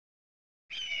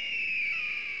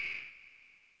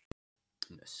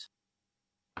madness.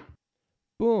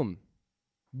 Boom!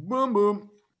 Boom, boom!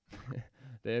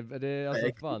 Det är alltså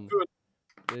fan.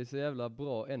 Det är så jävla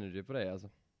bra energy på det alltså.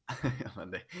 Ja,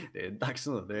 men det är dags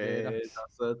nu. Det är dags.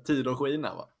 alltså tid att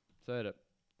skina, va? Så är det.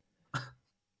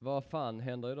 Vad fan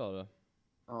händer idag då?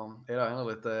 Ja, idag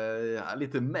händer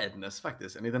lite madness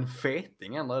faktiskt. En liten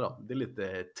feting händer idag. Det är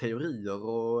lite teorier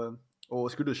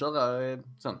och skulle du köra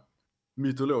sån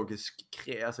mytologisk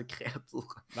kreatur?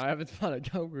 Nej, jag vet fan, jag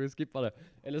kanske skippar det.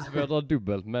 Eller så får jag dra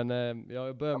dubbelt, men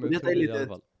jag börjar med Detta är teori i lite alla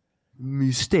fall.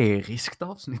 mysteriskt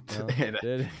avsnitt. Ja, är det.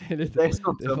 det är lite, Det är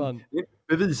sånt det är som fan, är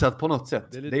bevisat på något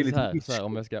sätt. det är lite så här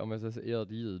om jag ska göra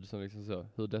ett ljud som liksom så,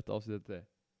 hur detta avsnittet är.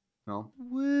 Ja.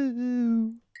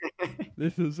 Woo!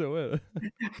 Lite så är det.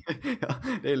 Ja,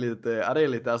 det är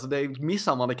lite, alltså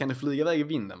missar man det kan det flyga iväg i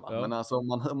vinden, va? Ja. Men alltså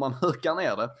om man hökar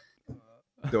ner det,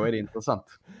 då är det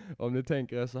intressant. Om ni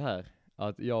tänker er så här,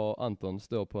 att jag och Anton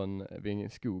står vid en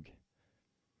skog,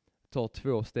 tar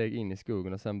 2 steg in i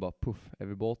skogen och sen bara puff är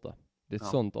vi borta. Det är ett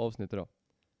sånt avsnitt idag.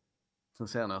 Sen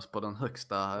ser ni oss på den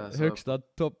högsta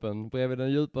toppen, bredvid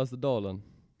den djupaste dalen.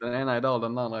 Den ena är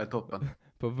dalen, den andra är toppen.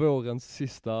 På vårens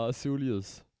sista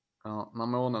solljus. Ja, när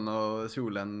månen och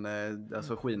solen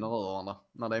alltså skiner över varandra.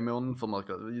 När det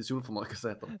är solförmörkelse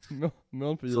heter det.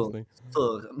 Månförljusning.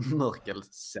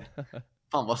 Förmörkelse.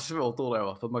 Fan vad svårt ord det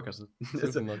var, förmörkelse.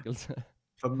 Solförmörkelse.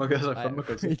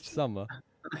 Förmörkelse. Skitsamma.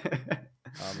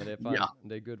 Ja, men det är fan,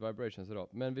 det är good vibrations idag.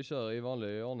 Men vi kör i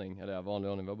vanlig ordning, eller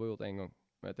vanlig ordning, vi har bara gjort en gång.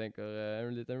 Men jag tänker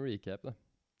en liten recap då.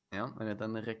 Ja, en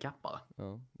liten recappare.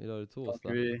 Ja, idag är det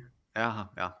torsdag.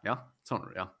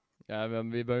 Ja,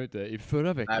 men vi behöver inte i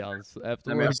förra veckans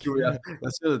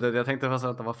efter jag tänkte först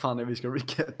att vad fan är vi ska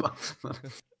recappa.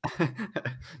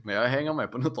 Men jag hänger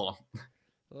med på noterna.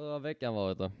 Förra veckan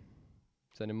varit då.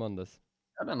 Sen i måndags.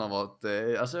 Ja, den har varit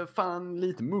alltså fan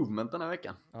lite movement den här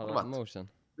veckan. Har det varit motion?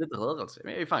 Lite rörelse.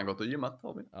 Vi har ju fan gått och gymmat,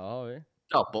 har vi. Ja, har vi.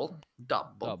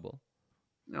 Double.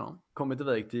 Ja, kommit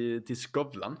iväg till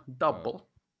Skövlan. Double. Ja.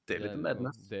 Det är lite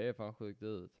madness. Det är fan sjukt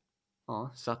ut.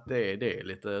 Ja, så att det är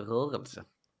lite rörelse.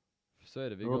 Så är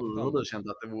det, vi går fram. Hur du känt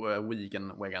att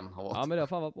weekend har varit? Ja, men det har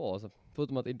fan varit bra alltså.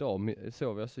 Förutom att idag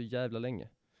sov jag så jävla länge.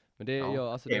 Men det är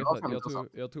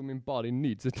jag tror min body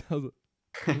needs it alltså.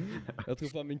 Jag tror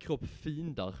fan min kropp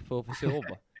findar för att få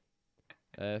sova.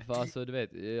 För alltså du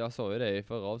vet, jag sa ju det i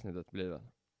förra avsnittet blev det.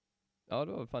 Ja,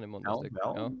 det var fan i måndags.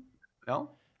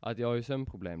 Ja. Att jag har ju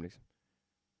sömnproblem liksom.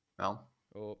 Ja.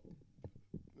 Och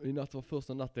i natt var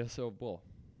första natten jag sov bra.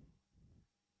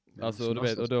 Alltså du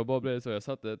vet, och då bara blev det så. Jag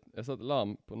satte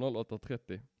larm på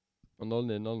 08:30 och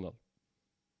 09:00.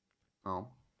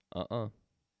 Ja.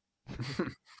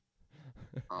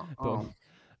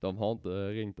 De har inte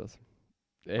ringt alltså.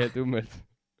 Det är helt omöjligt.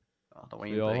 Ja,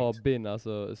 jag har bin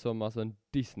alltså som alltså en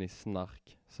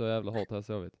Disney-snark. Så jävla hårt har jag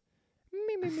sovit.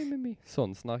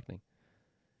 Sån snarkning.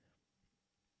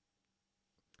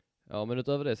 Ja, men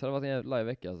utöver det så har det varit en jävla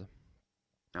vecka alltså.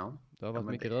 Ja. Det har varit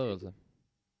mycket rörelse.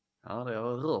 Ja, det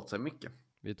har rört sig mycket.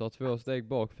 Vi tar 2 steg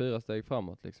bak, 4 steg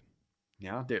framåt liksom.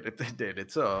 Ja, det är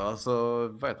lite så. Alltså,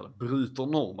 vad heter det? Bryter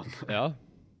normen. Ja.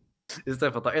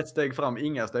 Istället för att ta 1 steg fram,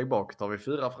 inga steg bak, tar vi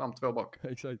 4 fram, 2 bak.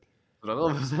 Exakt. Så då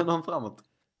rör vi sig någon framåt.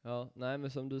 Ja, nej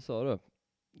men som du sa då.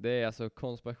 Det är alltså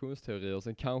konspirationsteorier.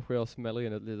 Sen kanske jag smäller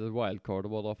in ett litet wildcard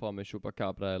och bara drar fram en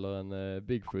chupacabra eller en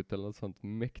Bigfoot eller något sånt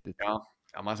mäktigt. Ja,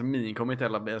 men alltså min kommer inte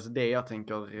heller, alltså det jag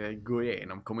tänker gå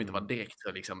igenom kommer inte vara direkt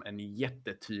så liksom en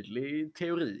jättetydlig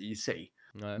teori i sig.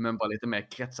 Nej. Men bara lite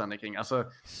mer kretsande kring,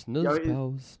 alltså.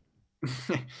 Snuspaus.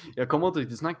 Jag kommer inte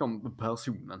riktigt snacka om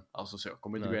personen, alltså så. Jag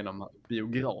kommer inte gå igenom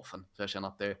biografen, för jag känner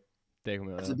att det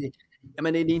kommer jag alltså ja,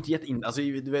 men det är inte jätteintressant, alltså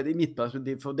du vet, i mitt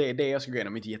perspektiv, för det jag ska gå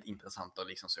igenom är inte jätteintressant och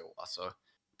liksom så, alltså.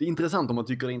 Det är intressant om man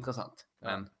tycker det är intressant,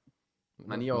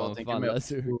 men jag tänker mer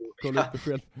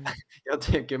jag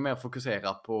tänker mer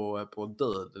fokusera på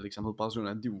död, liksom hur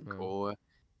personen dog och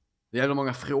det är jävla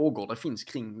många frågor det finns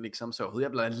kring liksom så, hur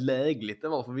jävla lägligt det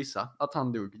var för vissa att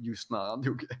han dog just när han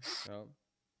dog. Ja.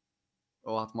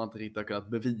 Och att man inte riktigt har kunnat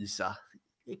bevisa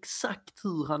exakt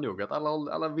hur han dog, att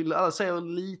alla säger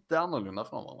lite annorlunda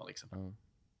från varandra liksom. Ja.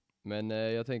 Men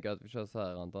jag tänker att vi kör så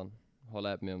här, Anton. Håll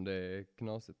med mig om det är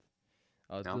knasigt.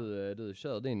 Att du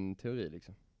kör din teori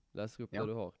liksom. Läser upp det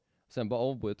du har. Sen bara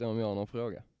avbryter om jag har någon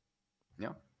fråga.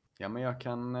 Ja, men jag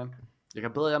kan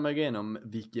börja med att gå igenom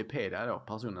Wikipedia då,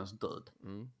 personens död.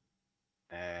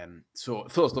 Så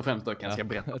först och främst då kanske jag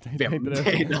berätta vem det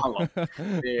är.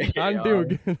 Han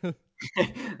dog.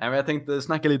 Nej, men jag tänkte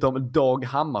snacka lite om Dag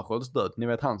Hammarskjölds död. Ni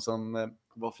vet han som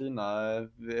var fina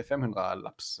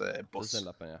 500-laps-boss.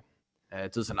 1000-lappen, ja.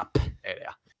 1000-lapp är det,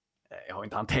 ja. Jag har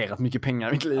inte hanterat mycket pengar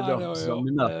i mitt liv då. Som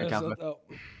ni märker kanske.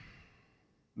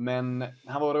 Men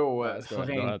han var då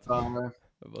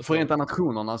Förenta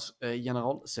Nationernas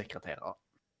generalsekreterare.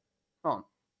 Ja.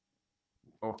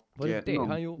 Och var det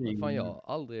han gjorde? Fan, jag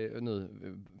aldrig, nu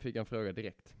fick en fråga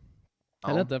direkt.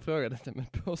 Eller inte en fråga, detta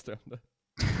med påstående.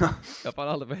 Jag har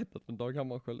aldrig vetat om Dag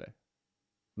Hammarskjöld är.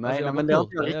 Nej, alltså, men det har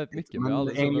jag jävligt mycket, men jag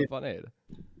aldrig så vem fan är det.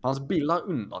 Hans bild här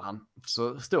under han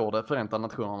så står det Förenta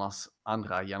Nationernas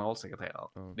andra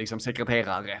generalsekreterare. Liksom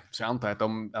sekreterare. Så jag antar att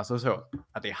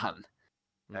att det är han.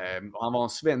 Han var en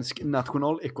svensk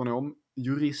nationalekonom,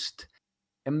 jurist,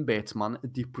 ämbetsman,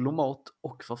 diplomat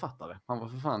och författare. Han var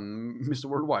för fan Mr.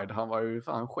 Worldwide. Han var ju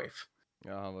fan chef.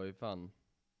 Ja, han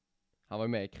var ju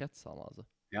med i kretsarna alltså.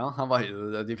 Ja, han var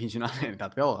ju, det finns ju en anledning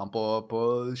att vi har han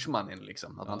på Schmannen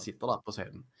liksom. Att han sitter där på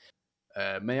scenen.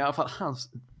 Men i alla fall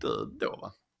hans död då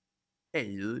va. Är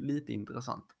ju lite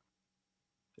intressant.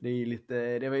 Det är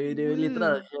lite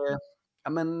där, ja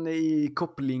men i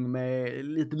koppling med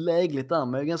lite lägligt där,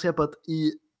 men jag är ganska säker på att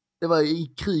det var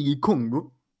i krig i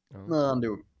Kongo när han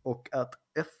dog och att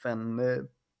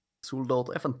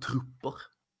FN-soldater, FN-trupper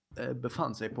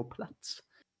befann sig på plats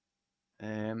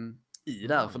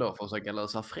därför då för att försöka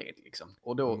lösa fred liksom.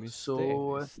 Och då så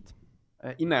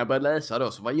innan jag började läsa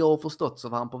då så vad jag har förstått så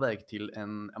var han på väg till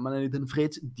en liten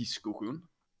fredsdiskussion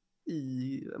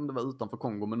om det var utanför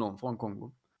Kongo med någon från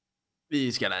Kongo.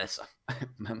 Vi ska läsa.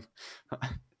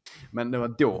 men det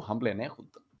var då han blev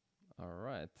nedskjuten. All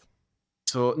right.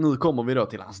 Så nu kommer vi då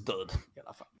till hans död i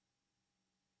alla fall.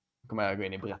 Kommer jag gå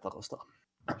in i berättarröster.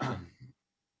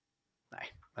 Nej,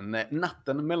 men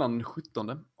natten mellan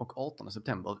 17 och 18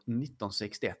 september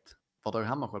 1961 var Dag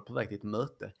Hammarskjöld på väg till ett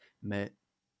möte med,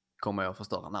 kommer jag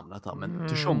förstöra namnet här, men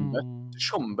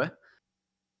Tshombe.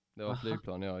 Det var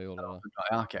flygplan jag gjorde det.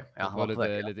 Ja, okej. Ja, det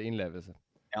var lite inlevelse.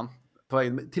 Ja, på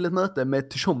väg till ett möte med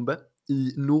Tshombe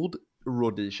i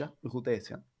Nordrhodesia,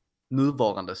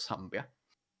 nuvarande Zambia.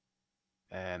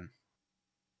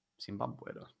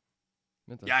 Zimbabwe då.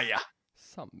 Ja.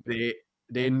 Zambia.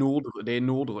 Det är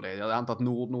Nordrhodesia. Jag antar att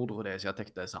Nordrhodesia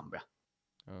täckte Zambia.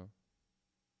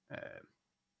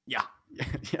 Ja.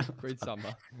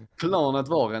 Skitsamma. Planet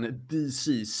var en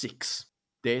DC-6.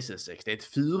 DC-6. Det är ett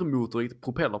fyrmotorigt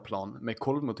propellerplan med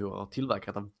kolvmotorer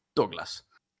tillverkat av Douglas.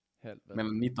 Helvete.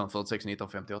 Mellan 1946 och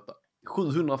 1958.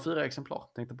 704 exemplar.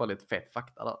 Tänkte bara lite fet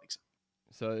fakta där liksom.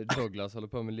 Så Douglas håller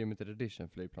på med limited edition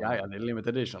flygplan? Ja, det är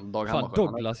limited edition. Dag fan,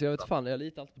 Douglas, jag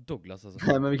litar alltid på Douglas alltså.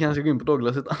 Nej, men vi kanske ska gå in på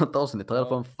Douglas i ett annat avsnitt. Här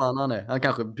för en fan han är. Han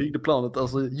kanske byggde planet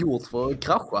gjort för att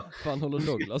krascha. Fan håller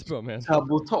Douglas på med?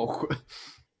 Sabotage.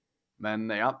 Men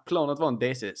ja, planet var en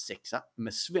DC-6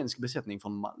 med svensk besättning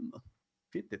från Malmö.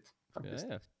 Fittigt, faktiskt.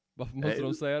 Ja. Varför måste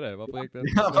de säga det?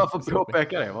 Varför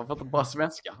påpeka det? Varför inte bara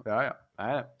svenska? Ja.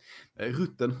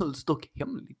 Rutten hölls dock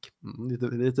hemlig.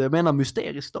 Lite jag menar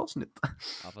mysteriskt avsnitt.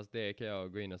 Ja, fast det kan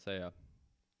jag gå in och säga.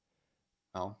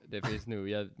 Ja. Det finns nog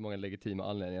jävligt många legitima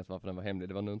anledningar till varför den var hemlig.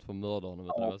 Det var nog inte för att mörda honom.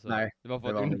 Det var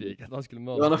för att undvika att han skulle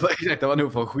mörda honom. Det var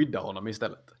nog för att skydda honom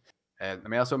istället.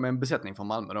 Men jag såg med en besättning från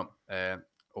Malmö då.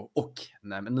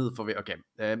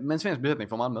 Men svensk besättning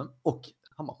från Malmö och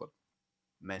Hammarskjöld.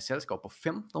 Med sällskap av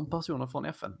 15 personer från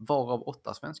FN, varav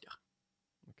 8 svenskar.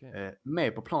 Okay.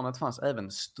 Med på planet fanns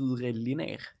även Sture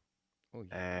Linnér.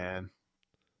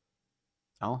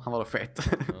 Ja, han var då fet.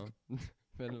 Ja.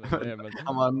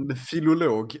 Han var en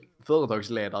filolog,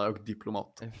 företagsledare och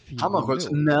diplomat.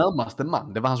 Hammarskjölds närmaste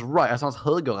man. Det var hans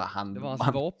högerhand. Det var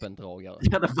hans vapendragare.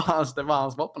 Ja, det var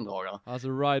hans vapendragare. Alltså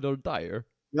ride or die.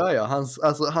 Ja,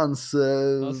 hans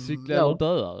cyklar eller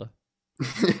dödare.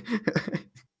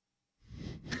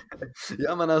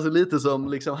 Ja, men alltså lite som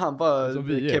liksom han var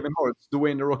Kevin Harts,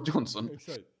 Dwayne The Rock Johnson.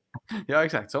 Exakt. Ja,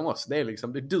 exakt som oss. Det är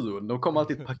liksom det duon. De kommer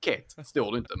alltid ett paket.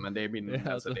 Står det inte, men det är min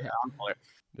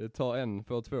det tar en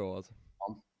för 2 alltså.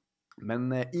 Ja.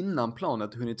 Men innan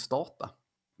planet hunnit starta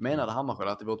menade Hammarskjöld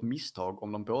att det var ett misstag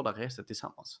om de båda reste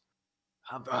tillsammans.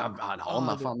 Han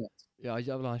har fan. Ja,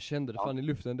 jävlar, han kände det fan i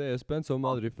luften. Det är spänt som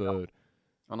aldrig förr.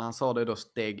 Och när han sa det då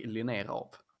steg Linnér av.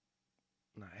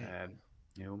 Nej.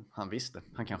 Jo, han visste.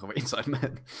 Han kanske var inside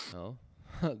med. Ja.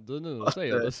 Du nu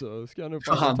säger det så ska jag nog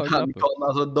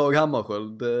Dag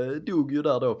Hammarskjöld dog ju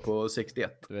där då på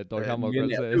 61. Du vet, Dag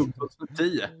Hammarskjöld säger dog på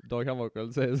 10. Dag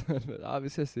Hammarskjöld säger så, vi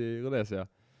ses i Rhodesia.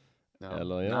 Ja.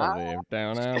 Eller gör vi.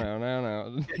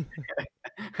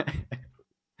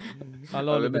 Han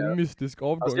la en mystisk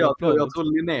avgång av planet. Jag tror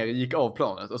Linnér gick av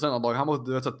planet. Och sen när Dag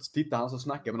Hammarskjöld så tittade han så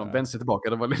snackade med dem, vänster tillbaka.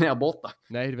 Det var Linnér borta.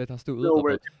 Nej, du vet, han stod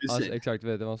utanför. Exakt,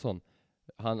 vet, det var en sån.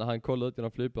 Han kollar ut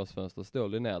genom flygplatsfönster, står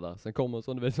Linnér där. Sen kommer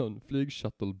en sån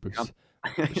flygshuttle-buss.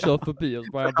 Kör förbi och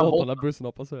bara bort när bussen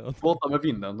har passerat. Borta med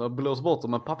vinden och blåser bort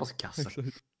som en papperskasse.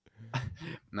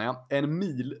 En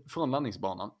mil från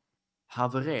landningsbanan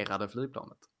havererade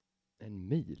flygplanet? 1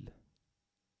 mil?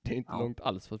 Det är inte långt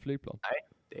alls för ett flygplan.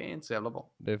 Nej, det är inte så jävla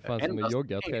bra. Det fanns som att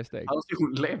jogga 3 steg.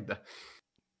 Person levde.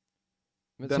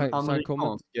 Men Den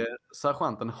amerikanske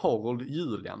sergeanten Harold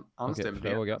Julian anställd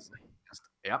fråga.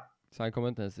 Ja. Så han kommer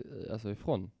inte ens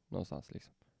ifrån någonstans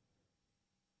liksom?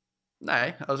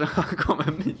 Nej, alltså han kom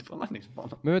en mil från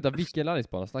landningsbanan. Men vänta, vilken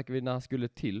landningsbana snackar vi när han skulle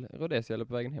till Rhodesia eller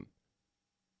på vägen hem?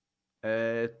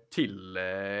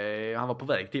 Han var på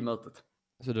väg till mötet.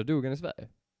 Så då dog han i Sverige?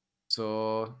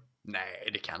 Så, nej,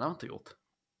 det kan han inte gjort.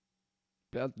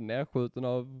 Blev alltid nedskjuten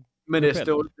av... Men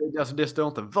det står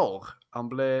inte var han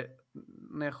blev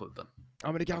nedskjuten.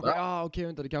 Ja, men det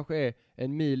kanske, det kanske är 1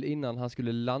 mil innan han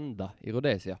skulle landa i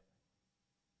Rhodesia.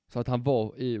 Så att han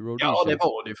var i Rhodesia. Ja, det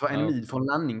var det. För 1 mil från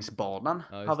landningsbanan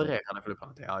havererade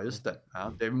flygplanet. Ja, just det.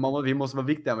 Ja, vi måste vara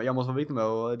viktiga med. Jag måste vara viktig med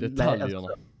att detaljerna.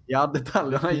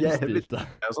 Detaljerna är jävligt.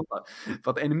 Sånt där.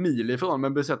 För att 1 mil ifrån med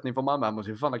en besättning från Malmö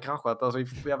måste ju fan ha kraschat. Alltså,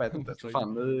 jag vet inte.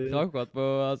 Kraschat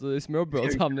på i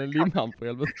småbåtshamnen Limhamn för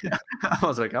helvete.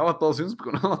 Alltså, kraschat på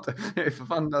Öresundsbron. För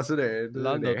fan, alltså det.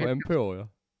 Landat på en på, ja.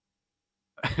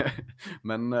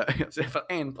 Men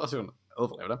för en person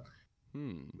överlevde.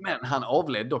 Men han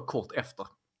avled dock kort efter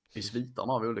i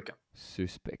sviterna av olyckan.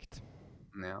 Suspekt.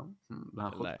 Ja.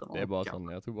 Nej, det är bara sån.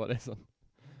 Jag tror bara det är sån.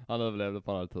 Han överlevde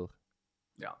på en annan tur.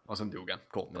 Ja, och sen dog han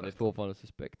kort. Men det är fortfarande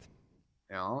suspekt.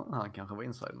 Ja, han kanske var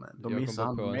inside med. Jag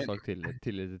kom på en sak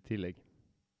till tillägg.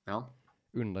 Ja.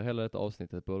 Under hela detta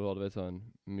avsnittet borde det vara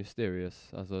en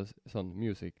mysterious, alltså sån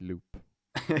music loop.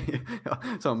 Ja,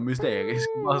 sån mysterisk.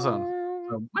 Bara sån.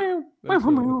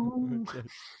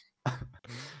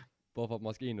 Bara för att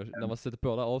man ska in och när man sätter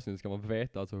på det här avsnittet ska man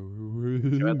veta alltså.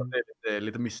 Jag vet att det är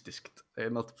lite mystiskt. Det är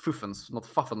något fuffens.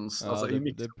 Ja, alltså,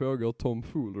 det pågår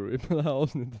tomfoolery på det här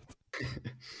avsnittet.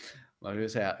 Man vill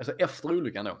säga, alltså efter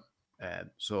olyckan då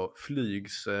så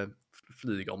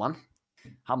flyger man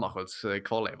Hammarskjölds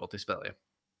kvarlevor till Sverige.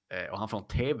 Och han får en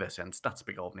tv-sänd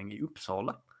statsbegravning i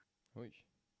Uppsala. Oj.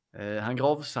 Han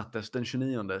gravsattes den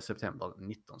 29 september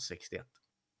 1961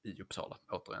 i Uppsala.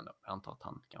 Återigen då. Jag antar att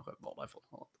han kanske var därifrån.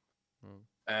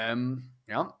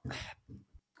 Ja.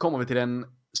 Kommer vi till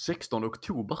den 16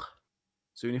 oktober.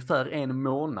 Så ungefär 1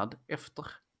 månad efter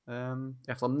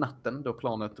natten då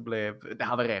planet det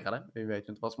havererade. Vi vet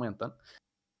ju inte vad som hänt än.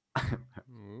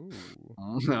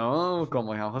 Ja,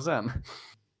 kommer kanske sen.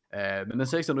 Men den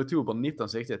 16 oktober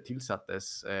 1961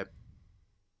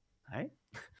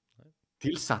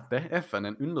 tillsatte FN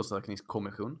en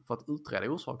undersökningskommission för att utreda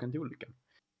orsaken till olyckan.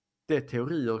 De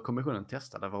teorier kommissionen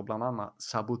testade var bland annat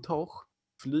sabotage,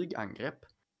 flygangrepp,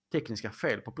 tekniska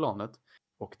fel på planet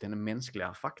och den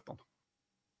mänskliga faktorn.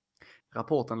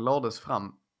 Rapporten lades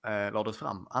fram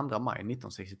 2 maj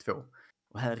 1962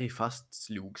 och här i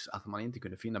fastslogs att man inte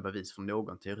kunde finna bevis för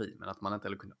någon teori men att man inte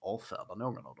heller kunde avfärda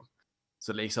någon av dem.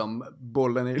 Så liksom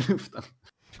bollen är i luften.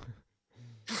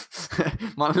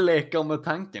 Man leker med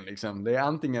tanken liksom. Det är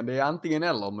antingen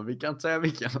eller, men vi kan inte säga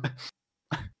vilken.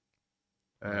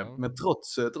 Men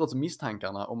trots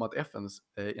misstankarna om att FNs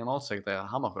generalsekreterare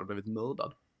Hammarskjöld blivit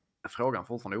mördad är frågan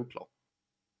fortfarande oklar.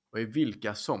 Och i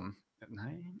vilka som...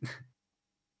 Nej.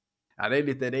 Ja, det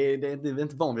är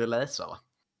inte van vid att läsa, va?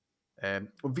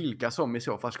 Och vilka som i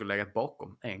så fall skulle legat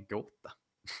bakom är en gåta.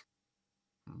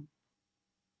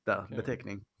 Där, okay.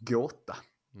 Beteckning gåta.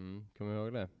 Kommer jag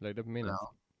ihåg det? Lägg det på minnet.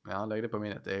 Ja, lägg det på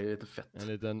minnet. Det är lite fett. En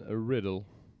liten riddle.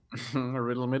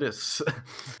 Riddle me this.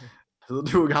 Hur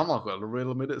dog Hammarskjöld?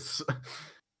 Riddle me this.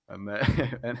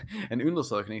 En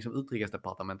undersökning som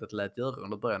Utrikesdepartementet lät göra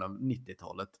under början av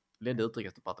 90-talet ledde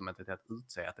Utrikesdepartementet till att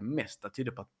utsäga att det mesta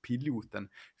tydde på att piloten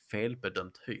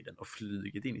felbedömt höjden och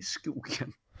flugit in i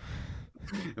skogen.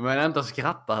 Jag menar inte att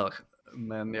skratta här,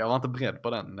 men jag var inte beredd på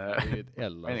den. Det är ett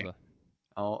L alltså.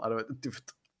 Ja, det var tufft.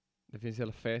 Det finns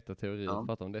hela feta teorier,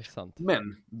 fattar om det är sant.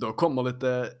 Men då kommer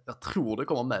lite, jag tror det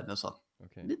kommer madness här.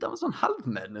 Okay. Lite av en sån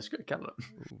halvmadness skulle jag kalla det.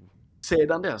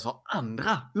 Sedan dess har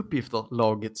andra uppgifter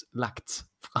lagts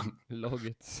fram.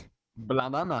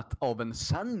 Bland annat av en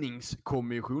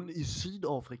sanningskommission i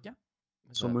Sydafrika.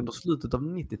 Som under slutet av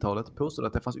 90-talet påstod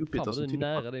att det fanns uppgifter som tydde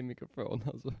nära din mikrofon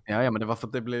alltså. Ja, men det var för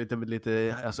att det blev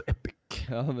lite alltså epic.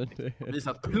 Ja, men det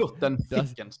visar att plotten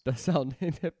fick en. Det sound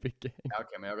inte epic. Ja,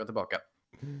 okej, men jag går tillbaka.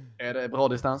 Är det bra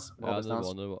distans? Bra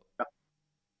distans. Nu var. Ja.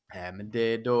 Men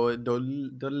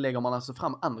då lägger man alltså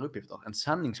fram andra uppgifter. En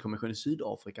sanningskommission i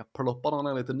Sydafrika ploppar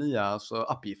ner lite nya alltså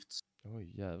uppgifter.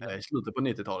 Oj, jävlar. I slutet på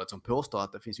 90-talet som påstår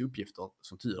att det finns uppgifter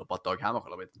som tyder på att Dag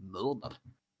Hammarskjöld har blivit mördad.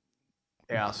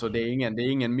 Ja, alltså det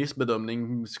är ingen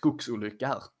missbedömning skogsolycka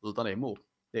här, utan det är mord.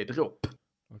 Det är dråp.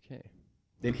 Okej.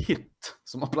 Det är en hit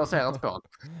som har placerats på.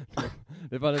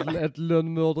 Det var ett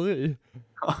lönnmörderi.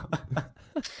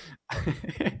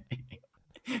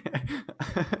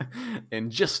 En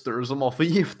jester som har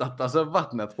förgiftat alltså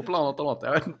vattnet på planet eller något,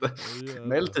 jag vet inte.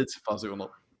 Medeltidspersoner.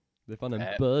 Det är fan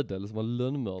en bödel som har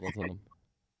lönnmördat honom.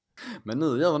 Men nu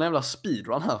gör vi en jävla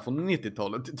speedrun här från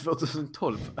 90-talet till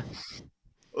 2012.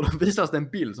 Och då visas det en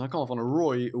bild som kommer från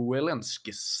Roy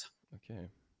Welenskis. Okay.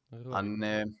 Han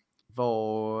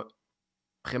var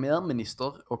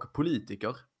premiärminister och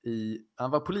politiker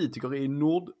han var politiker i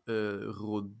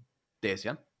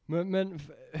Nordrhodesien. Men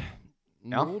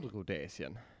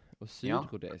Nordrhodesien och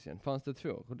Sydrhodesien, fanns det 2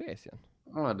 Rhodesien?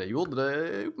 Ja, det gjorde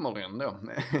det uppenbarligen då.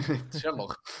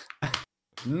 Källor.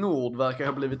 Nord verkar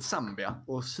ha blivit Zambia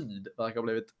och syd verkar ha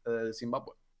blivit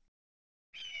Zimbabwe.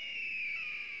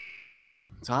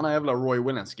 Så han är jävla Roy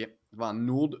Welensky, var en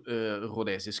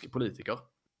nordrhodesisk politiker.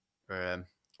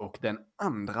 Och den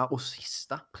andra och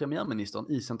sista premiärministern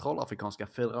i Centralafrikanska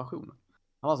federationen.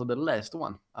 Han var alltså the last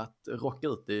one att rocka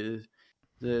ut i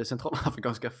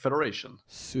Centralafrikanska Federation.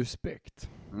 Suspekt.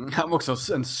 Han var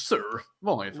också en sir,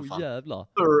 var han ju för fan. Jävlar.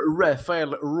 Sir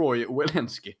Raphael Roy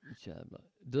Welensky. Jävlar.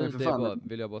 Det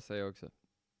vill jag bara säga också.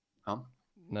 Ja.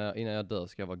 Innan jag dör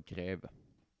ska jag vara greve.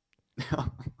 Ja.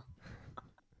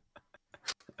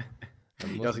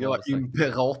 Jag ska vara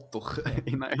imperator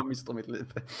innan jag mister mitt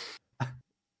liv.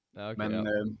 Ja, okay,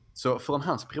 men så från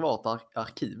hans privata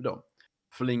arkiv då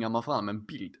förlingar man fram en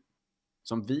bild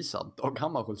som visar Dag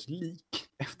Hammarskjölds lik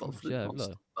efter en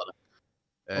flygplansstörtare.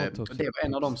 Det var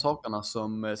en av de sakerna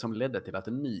som ledde till att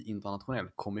en ny internationell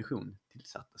kommission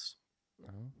tillsattes.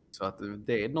 Så att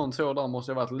det är någon så där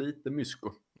måste ha varit lite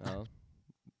mysko. Ja.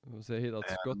 Så jag hittar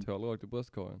ett skotthål rakt i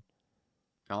bröstkorgen.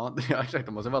 Ja, det är exakt.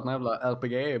 Det måste ha varit en jävla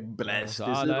RPG-bläst.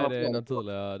 Ja, det är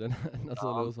naturliga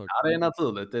orsak. Ja, det är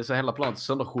naturligt. Det är så hela planet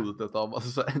sönderskjutet av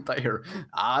alltså, anti-air.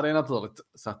 Ja, det är naturligt.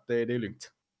 Så att det är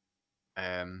lugnt.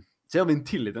 Så har vi en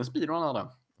till liten speedrun här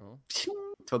då.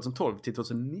 2012 till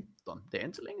 2019. Det är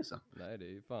inte så länge sedan. Nej, det är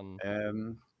ju fan...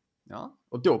 Ja,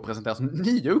 och då presenteras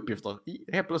nya uppgifter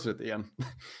helt plötsligt igen.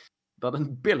 Där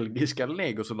den belgiska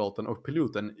legosoldaten och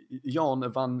piloten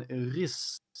Jan van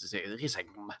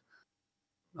Risseghem,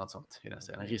 något sånt i den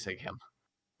serien, Risseghem,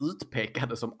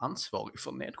 utpekade som ansvarig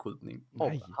för nedskjutning av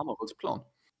Hammarskjölds plan.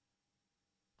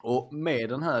 Och med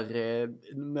de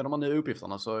här nya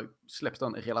uppgifterna så släpps det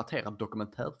en relaterad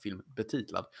dokumentärfilm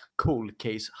betitlad Cold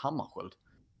Case Hammarskjöld.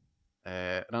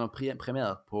 Den har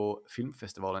premiär på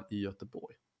filmfestivalen i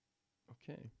Göteborg.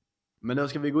 Okay. Men då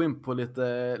ska vi gå in på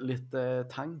lite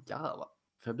tankar här, va?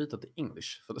 För jag byter till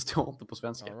English, för det står inte på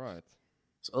svenska. All right.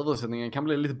 Så översättningen kan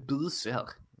bli lite busig här.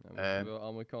 Ja, vår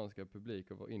amerikanska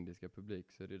publik och vår indiska publik,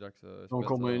 så det är dags att de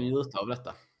kommer ju njuta av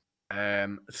detta.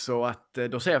 Så att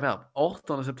då ser vi här,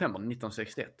 18 september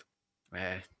 1961.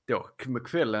 Då,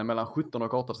 kvällen mellan 17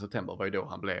 och 18 september var ju då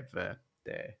han blev,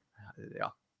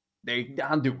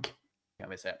 han dog, kan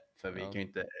vi säga. För vi kan ju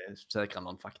inte säkra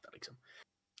någon fakta liksom.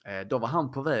 Då var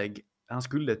han på väg, han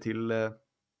skulle till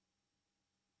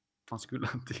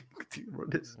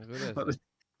Rhodesia.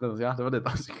 Ja, det var det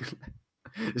han skulle.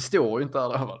 Det står ju inte där,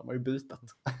 de har ju bytat.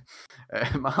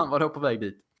 Men han var då på väg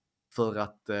dit för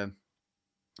att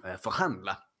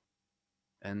förhandla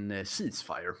en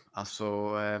ceasefire,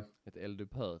 alltså ett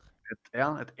eldupphör.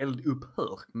 Ett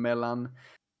eldupphör mellan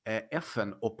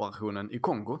FN-operationen i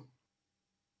Kongo,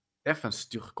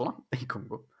 FN-styrkorna i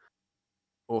Kongo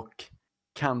och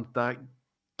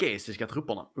kantagesiska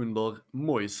trupperna under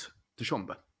Moise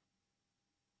Tshombe.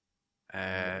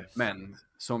 Men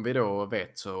som vi då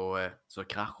vet så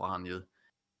kraschar han ju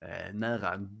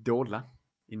nära Dola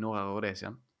i norra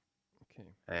Rhodesien.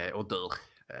 Okay. Och dör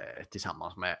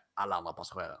tillsammans med alla andra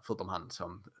passagerare, förutom han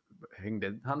som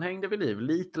hängde vid liv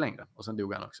lite längre och sen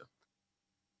dog han också.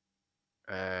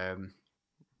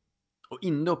 Och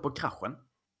in då på kraschen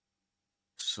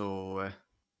så...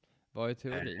 Vad är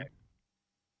teorin?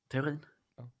 Teorin?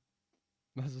 Ja.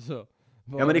 Alltså så...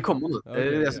 Ja, men det kommer nu.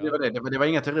 Okay, alltså, det var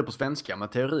inga teorier på svenska, men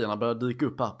teorierna började dyka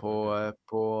upp här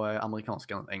på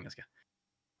amerikanska och engelska.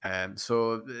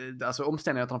 Så alltså,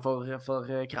 omständigheterna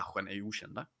för kraschen är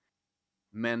okända.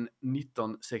 Men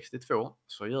 1962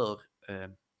 så gör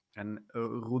en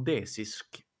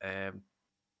rhodesisk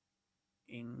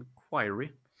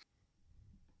inquiry.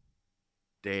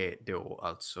 Det är då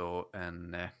alltså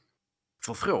en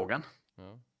förfrågan.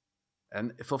 Ja.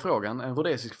 En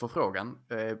rhodesisk förfrågan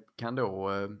kan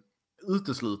då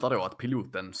utesluta då att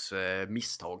pilotens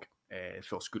misstag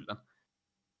får skulden.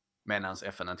 Medan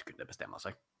FN inte kunde bestämma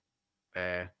sig.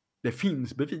 Det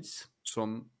finns bevis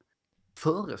som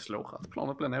föreslår att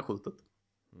planet blev nedskjutet.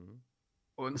 Mm.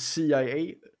 Och en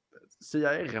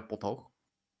CIA-reportage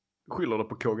skyller det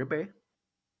på KGB.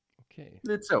 Okay.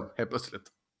 Lite så, helt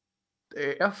plötsligt.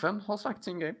 FN har sagt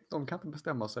sin grej. De kan inte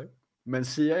bestämma sig. Men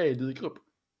CIA dyker upp.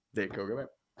 Det är KGB.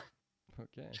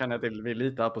 Okay. Känner att vi är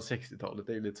lite här på 60-talet.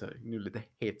 Det är lite, nu lite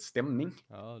het stämning.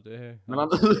 Ja, det är... Mellan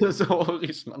USA och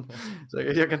Ryssland. Så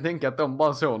jag kan tänka att de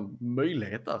bara såg en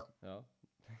möjlighet där. Ja.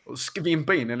 Och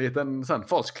skvimpa in en liten sån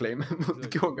false claim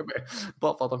mot KGB.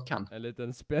 Bara för att de kan. En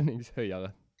liten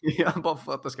spänningshöjare. Ja, bara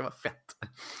för att det ska vara fett.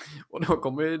 Och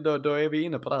då är vi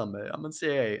inne på det här med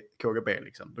CIA, KGB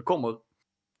liksom. Då kommer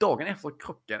dagen efter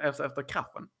krocken, efter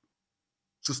kraschen,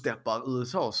 så steppar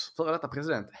USAs före detta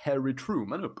president Harry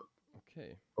Truman upp.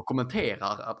 Okay. Och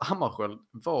kommenterar att Hammarskjöld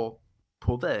var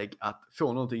på väg att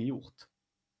få någonting gjort.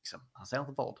 Liksom, han säger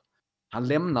inte vad. Han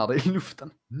lämnar det i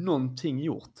luften. Någonting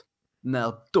gjort.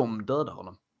 När de dödar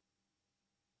honom.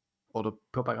 Och då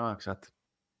påpekar han också att,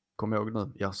 kom ihåg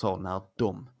nu, jag sa när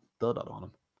de dödade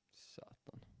honom.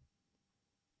 Satan.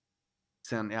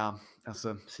 Sen, ja,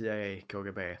 alltså CIA,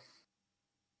 KGB,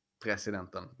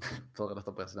 presidenten, före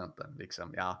detta presidenten,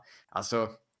 liksom, ja, alltså,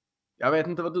 jag vet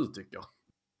inte vad du tycker.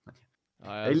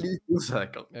 Ja, jag är lite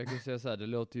osäker. Jag kan säga så här, det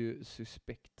låter ju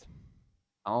suspekt.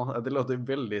 Ja, det låter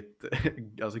väldigt,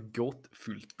 alltså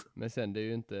gåtfullt. Men sen det är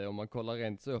ju inte, om man kollar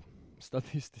rent så,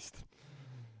 statistiskt.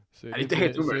 Så är,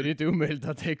 så är det inte omöjligt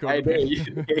att det kommer. Nej,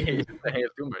 det är inte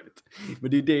helt omöjligt.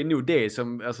 Men det är nog det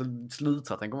som, alltså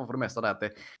slutsatsen kommer för det mesta där, att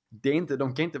det är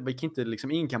inte, vi kan inte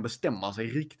liksom, ingen kan bestämma sig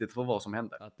riktigt för vad som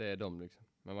hände. Att det är dem liksom.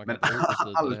 Men man kan Men inte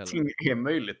utesluta allting det heller. är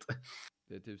möjligt.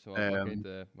 Det är typ som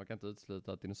att man kan inte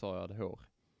utesluta att dinosaurier hade hår.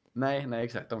 Nej,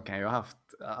 exakt. De kan ju ha haft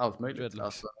allt möjligt.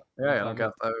 Alltså, de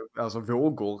kan ha haft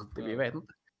vågor, vi vet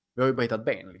inte. Vi har ju bara hittat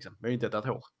ben liksom. Vi har ju inte hittat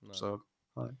hår. Nej. Så,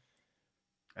 nej.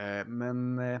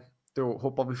 Men då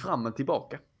hoppar vi fram och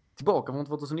tillbaka. Tillbaka från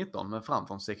 2019, men fram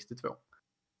från 62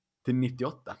 till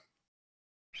 98.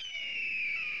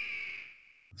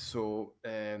 Så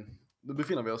då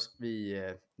befinner vi oss vid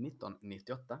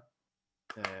 1998.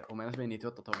 Och medan vi är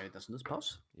 98 tar vi en liten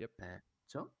snuspaus. Yep.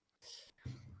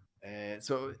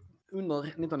 Så under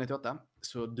 1998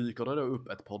 så dyker det då upp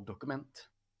ett par dokument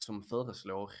som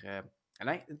föreslår,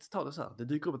 ta det så här. Det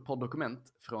dyker upp ett par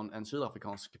dokument från en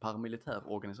sydafrikansk paramilitär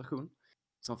organisation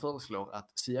som föreslår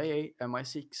att CIA,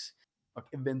 MI6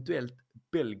 och eventuellt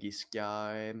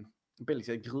belgiska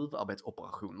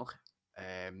gruvarbetsoperationer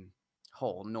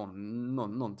har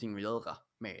någonting att göra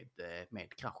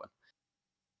med kraschen.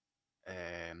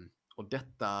 Och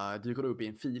detta dyker upp i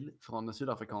en fil från den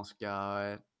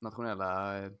sydafrikanska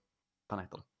nationella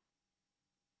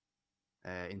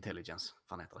intelligence,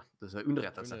 heter det. Det är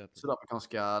underrättelse.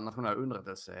 Sydafrikanska nationella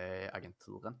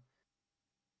underrättelseagenturen.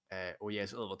 Och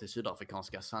ges över till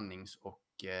sydafrikanska sannings-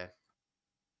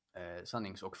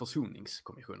 och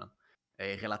försoningskommissionen.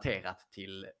 Relaterat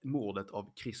till mordet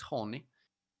av Chris Hani,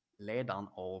 ledaren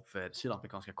av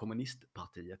sydafrikanska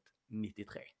kommunistpartiet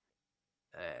 93.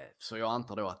 Så jag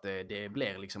antar då att det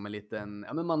blir liksom en liten,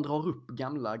 men man drar upp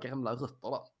gamla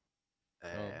rötter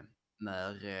där.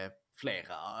 När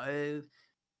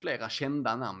flera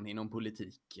kända namn inom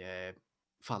politik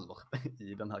faller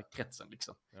i den här kretsen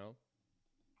liksom. Ja.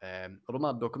 Och de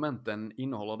här dokumenten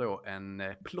innehåller då en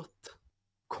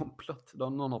komplott, där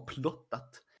någon har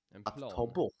plottat att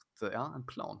ta bort, en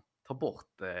plan, ta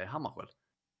bort Hammarskjöld.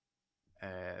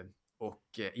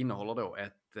 Och innehåller då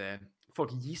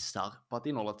folk gissar på att det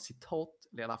innehåller ett citat,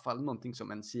 eller i alla fall någonting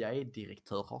som en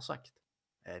CIA-direktör har sagt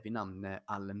vid namn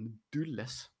Allen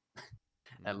Dulles,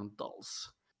 Allen Dulles,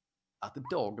 att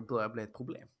Dag börjar bli ett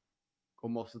problem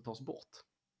och måste tas bort.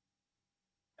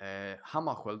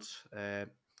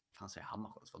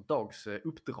 Dags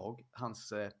uppdrag,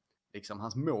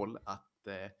 hans mål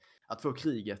att få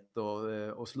kriget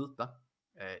att sluta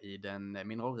i den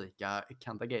mineralrika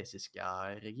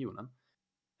kantagesiska regionen.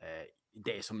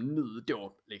 Det som nu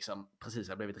då liksom precis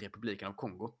har blivit republiken av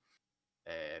Kongo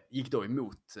gick då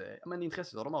emot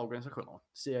intresset av de här organisationerna.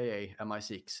 CIA,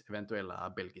 MI6, eventuella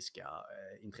belgiska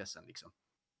intressen liksom.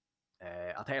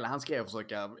 Att hela han skrev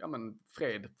försöka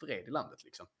fred i landet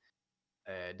liksom.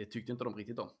 Det tyckte inte de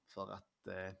riktigt om, för att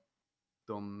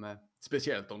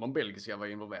speciellt om de belgiska var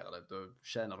involverade, då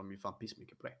tjänade de ju fan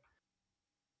pissmycket på det.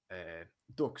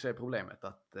 Dock så är problemet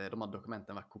att de här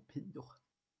dokumenten var kopior,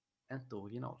 inte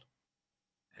original.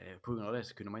 På grund av det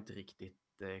så kunde man inte riktigt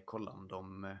kolla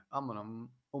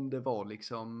om det var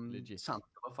liksom legit. Sant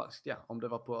eller falskt, ja. Om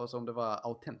det var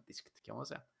autentiskt, kan man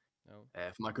säga. Ja.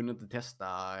 För man kunde inte testa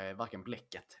varken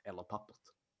bläcket eller pappret.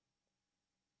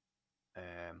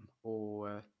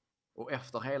 Och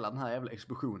efter hela den här jävla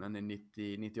explosionen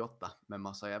i 98 med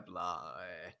massa jävla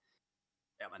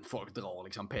folk drar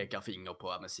liksom, pekar finger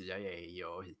på CIA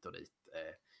och hit och dit,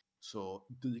 så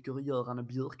dyker Göran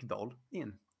Björkdal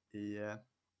in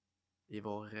i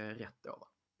vår rätt då. Va?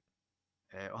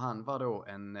 Och han var då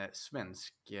en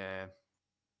svensk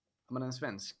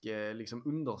liksom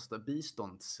understa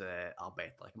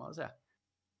biståndsarbetare kan man väl säga.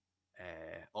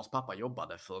 Vars pappa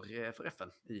jobbade för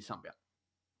FN i Zambia.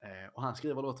 Och han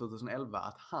skriver då 2011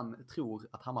 att han tror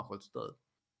att Hammarskjölds död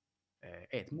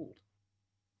är ett mord.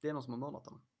 Det är någon som har mördat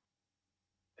honom.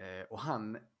 Och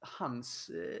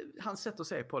hans sätt att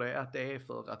se på det är att det är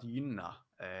för att gynna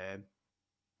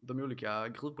de olika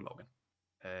gruvbolagen.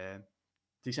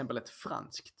 Till exempel ett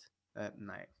franskt,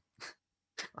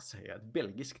 vad säger jag, ett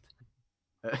belgiskt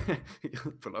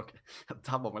gruvbolag. Jag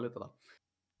tabbar mig lite där.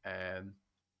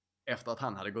 Efter att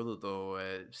han hade gått ut och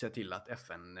sett till att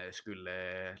FN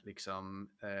skulle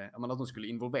att de skulle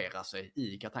involvera sig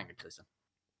i Katanga-krisen.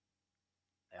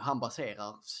 Han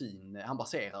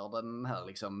baserar den här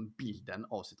liksom bilden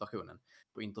av situationen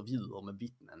på intervjuer med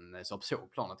vittnen som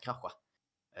såg planet krascha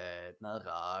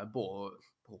nära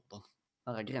borden,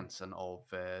 nära gränsen av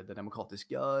den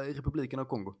demokratiska republiken av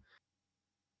Kongo.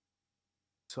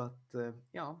 Så att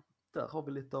där har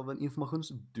vi lite av en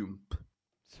informationsdump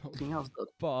kring hans död.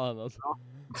 Fan alltså. Ja,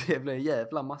 det blev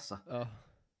jävla massa. Ja.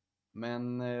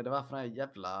 Men det var för den här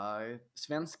jävla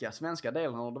svenska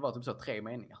delen och det var typ så 3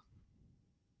 meningar.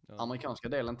 Ja. Amerikanska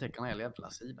delen täcker en hel jävla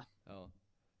sida. Ja.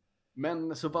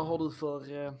 Men så vad har du för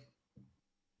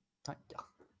tankar?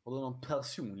 Har du någon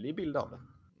personlig bild av det?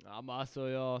 Ja, men alltså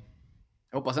jag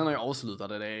hoppas ändå jag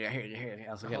avslutade det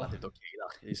relativt okej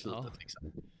där i slutet.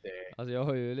 Liksom. Alltså jag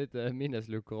har ju lite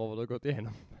minnesluckor av vad du har gått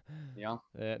igenom. Ja.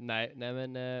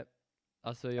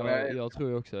 Alltså jag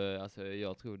tror också, alltså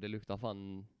jag tror det luktar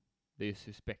fan, det är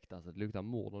suspekt alltså, det luktar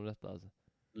mord om detta alltså.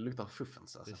 Det luktar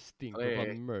fuffens alltså. Det stinker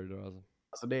fan murder alltså.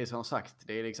 Alltså det är som sagt,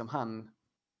 det är liksom han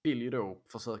vill ju då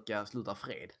försöka sluta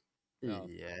fred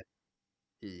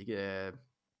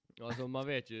alltså man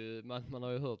vet ju, man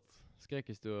har ju hört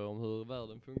skräckhistorier om hur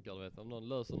världen funkar, du vet. Om någon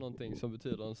löser någonting som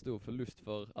betyder en stor förlust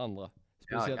för andra,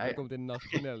 speciellt när det kommer till en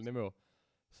nationell nivå,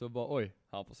 så bara oj,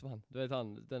 han försvann. Du vet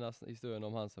den här historien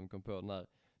om han som kom på den här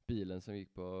bilen som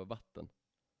gick på vatten.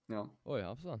 Ja. Oj,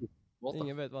 han försvann.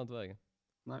 Ingen vet vad han tog vägen.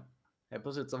 Nej, det är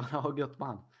precis som han har gått med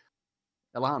han.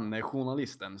 Eller han är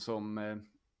journalisten som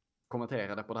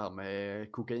kommenterade på det här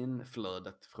med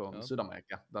kokainflödet från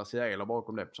Sydamerika. Där CIA låg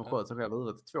bakom det, som sköt sig själv i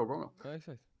huvudet 2 gånger. Ja,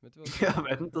 exakt. Jag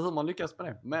vet inte hur man lyckas med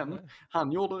det, men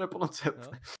han gjorde det på något sätt.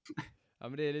 Ja,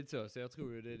 men det är lite så jag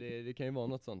tror ju det kan ju vara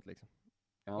något sånt liksom.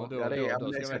 Ja, och då ska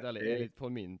jag veta ärligt,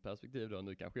 från min perspektiv då,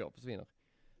 nu kanske jag försvinner.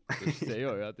 Så säger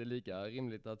jag ju att det är lika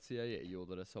rimligt att CIA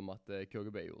gjorde det som att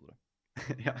KGB gjorde det.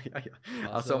 Ja.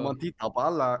 Alltså om man tittar på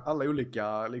alla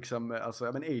olika liksom, alltså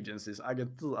agencies,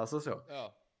 agentur, alltså så.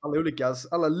 Ja.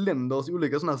 Alla länders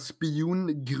olika såna här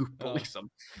spiongrupper liksom,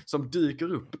 som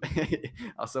dyker upp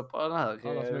alltså på den här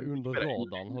alla som är under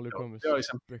radarn håller på med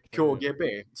liksom,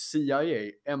 KGB, CIA,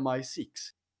 MI6,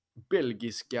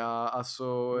 belgiska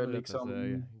alltså liksom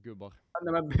gubbar.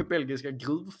 Belgiska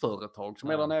gruvföretag som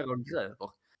är där nere och gräver.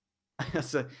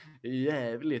 Alltså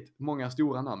jävligt många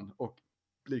stora namn och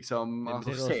liksom det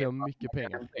rör sig om mycket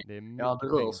pengar. Det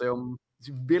rör sig om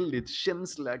väldigt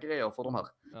känsliga grejer för de här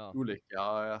olika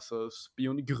alltså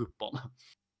spiongrupperna.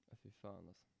 Fy fan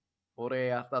alltså. Och det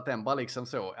är att den bara liksom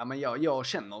så, ja men jag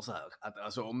känner så här att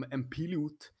alltså om en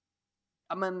pilot,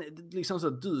 ja men liksom så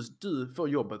du får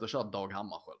jobbet att köra Dag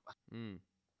Hammarskjöld.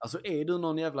 Alltså är du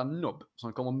någon jävla nobb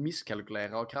som kommer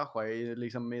misskalkylera och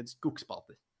krascha med ett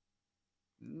skogsparty?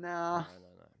 Nej.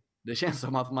 Det känns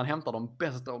som att man hämtar de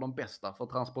bästa av de bästa för att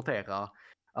transportera.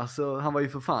 Alltså han var ju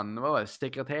för fan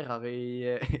sekreterare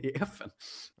i FN.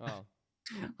 Ja.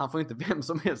 Han får inte vem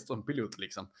som helst som pilot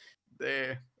liksom. Det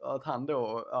är att han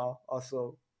då,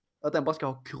 alltså att den bara ska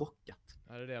ha krockat.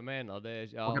 Ja, det är det jag menar.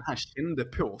 Och att han kände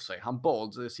på sig. Han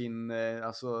bad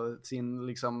sin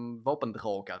liksom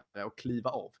vapendragare att kliva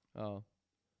av. Ja.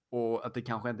 Och att det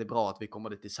kanske inte är bra att vi kommer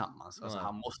dit tillsammans. Alltså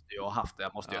han måste ju ha haft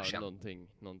det, måste jag känna.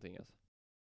 Någonting alltså.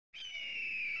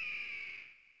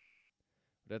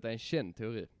 Detta är en känd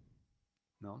teori.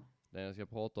 Ja. Den jag ska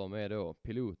prata om är då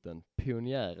piloten,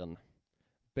 pionjären,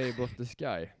 Babe of the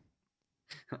Sky,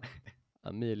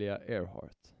 Amelia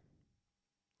Earhart.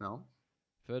 Ja.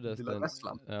 Föddes Lilla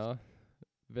Västland. Ja,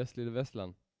 Lilla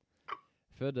Västland.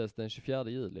 Föddes den 24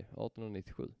 juli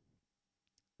 1897.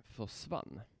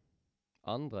 Försvann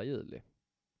 2 juli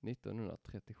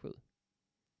 1937.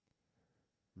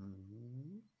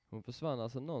 Hon försvann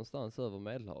alltså någonstans över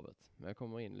Medelhavet. Men jag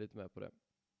kommer in lite mer på det.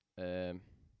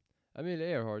 Amelia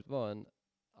Earhart var en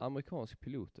amerikansk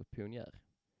pilot och pionjär.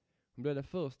 Hon blev den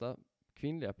första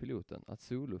kvinnliga piloten att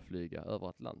soloflyga över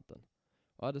Atlanten.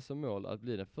 Och hade som mål att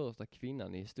bli den första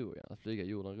kvinnan i historien att flyga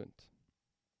jorden runt.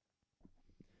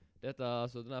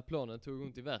 Den här planen tog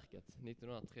hon till verket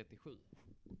 1937.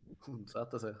 Hon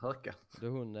satte sig höka. Då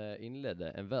hon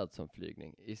inledde en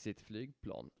världsomflygning i sitt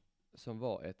flygplan som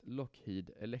var ett Lockheed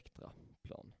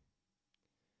Electra-plan.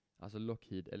 Alltså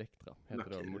Lockheed Electra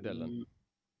heter då modellen.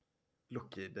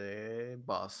 Lockheed är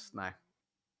bara... Nej.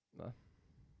 Va?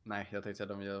 Nej, jag tänkte att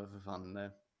de gör för fan...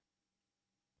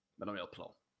 Men de gör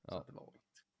plan. Ja. Så att det var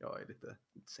inget. Jag är lite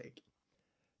seg.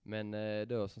 Men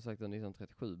då som sagt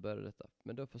 1937 började detta.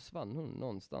 Men då försvann hon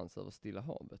någonstans över Stilla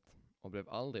havet och blev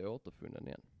aldrig återfunnen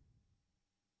igen.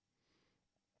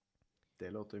 Det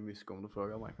låter ju mysko om du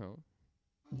frågar mig. Ja.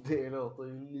 Det låter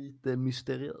ju lite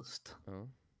mysteriöst. Ja.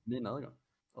 Mina öron.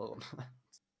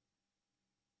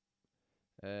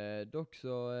 Dock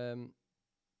så...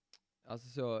 alltså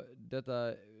så,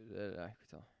 detta... nej,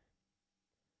 skitsamma.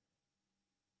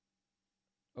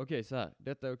 Okej, så här.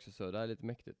 Detta är också så, det här är lite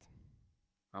mäktigt.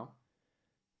 Ja.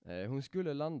 Hon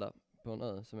skulle landa på en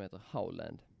ö som heter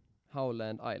Howland.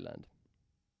 Howland Island.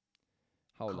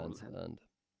 Howlands ön.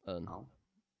 Ja.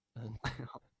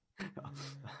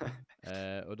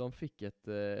 Och de fick ett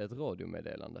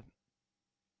radiomeddelande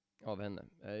av henne.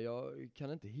 Jag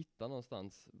kan inte hitta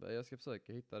någonstans. Jag ska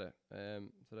försöka hitta det.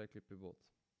 Så där klipper vi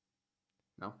bort.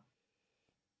 Ja.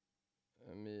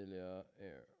 Amelia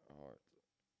Earhart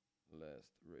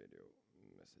last radio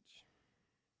message.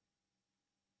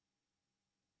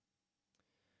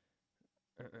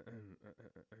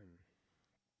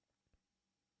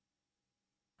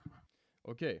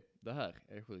 Okej, det här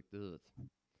är sjukt i huvudet.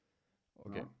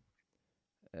 Okej.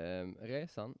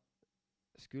 Resan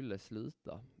skulle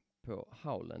sluta på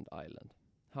Howland Island.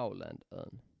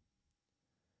 Howland-ön.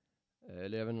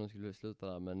 Eller jag vet inte om de skulle sluta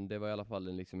där, men det var i alla fall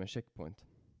en checkpoint.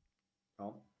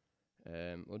 Ja.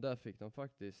 Och där fick de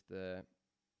faktiskt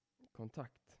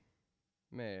kontakt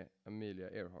med Amelia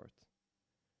Earhart.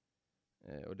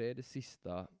 Och det är det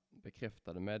sista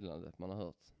bekräftade meddelandet man har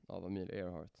hört av Amelia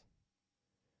Earhart.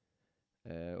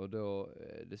 Och då,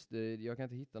 jag kan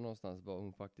inte hitta någonstans vad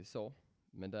hon faktiskt sa.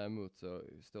 Men däremot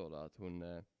så står det att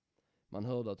man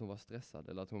hörde att hon var stressad,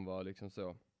 eller att hon var liksom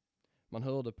så. Man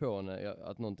hörde på henne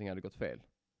att någonting hade gått fel.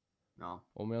 Ja.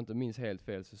 Om jag inte minns helt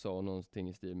fel så sa hon någonting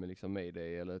i stil med liksom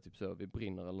Mayday, eller typ så, vi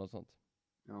brinner eller något sånt.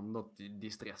 Ja, något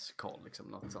distress-call liksom,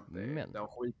 något sånt. Men det har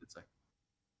skitit sig.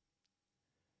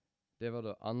 det var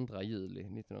då 2 juli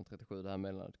 1937 det här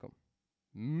meddelandet kom.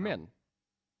 Men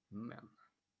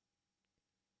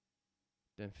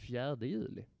den 4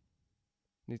 juli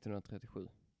 1937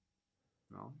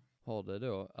 har det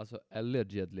då, alltså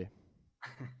allegedly,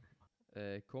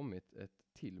 kommit ett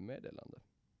till meddelande.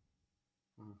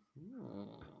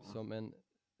 Som en,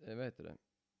 vad heter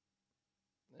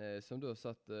det? Som då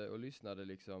satt och lyssnade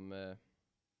liksom.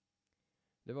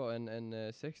 Det var en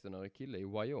 16-årig kille i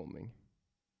Wyoming.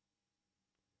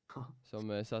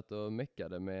 Som satt och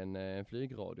meckade med en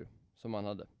flygradio som han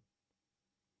hade.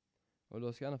 Och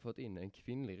då ska han ha fått in en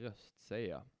kvinnlig röst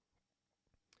säga: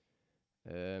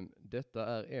 detta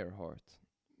är Earhart.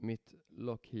 Mitt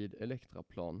Lockheed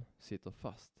Electra-plan sitter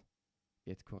fast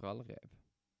i ett korallrev.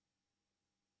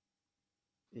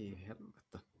 I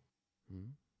helvete.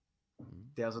 Mm.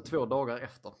 Det är alltså 2 dagar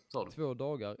efter, sa du? 2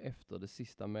 dagar efter det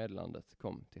sista meddelandet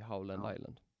kom till Howland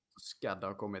Island. Så ska det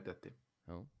ha kommit ett till.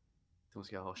 Ja. De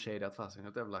ska ha kedjat fast i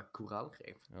ett jävla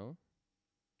korallrev. Ja.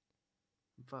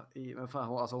 Men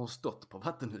fan, alltså hon stått på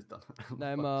vattenytan.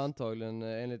 Nej, men antagligen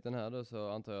enligt den här då så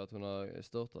antar jag att hon har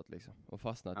störtat liksom och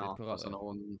fastnat i ett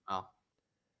korallrev.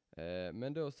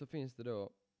 Men då så finns det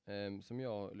då, som jag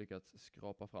har lyckats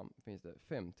skrapa fram, finns det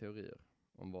 5 teorier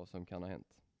om vad som kan ha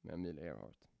hänt med Amelia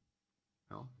Earhart.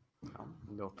 Ja,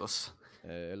 låt oss.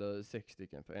 Eller 6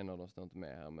 stycken, för en av dem står inte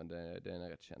med här, men den är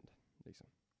rätt känd liksom.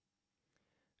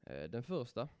 Den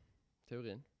första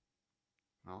teorin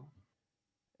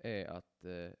är att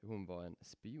hon var en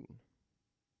spion.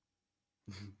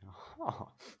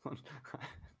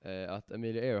 Att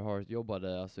Amelia Earhart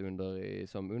jobbade alltså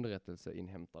som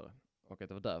underrättelseinhämtare. Och att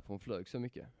det var därför hon flög så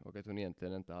mycket. Och att hon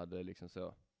egentligen inte hade liksom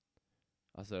så.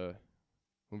 Alltså,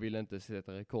 hon ville inte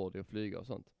sätta rekord i att flyga och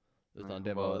sånt. Utan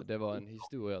det var en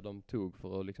historia de tog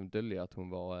för att liksom dölja att hon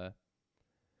var.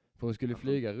 För hon skulle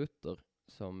flyga rutter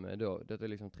som då, detta är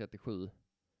liksom 37.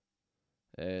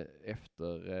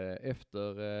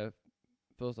 Efter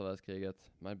första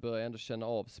världskriget. Man börjar ändå känna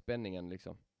av spänningen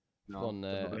liksom. Från,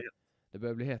 det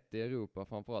börjar bli hett i Europa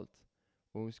framförallt.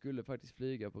 Och hon skulle faktiskt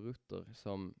flyga på rutter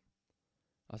som,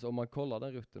 alltså om man kollar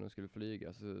den rutten hon skulle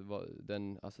flyga så var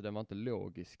den var inte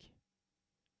logisk.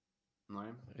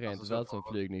 Nej. Rent alltså,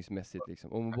 världsomflygningsmässigt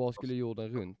liksom. Om hon bara skulle jorden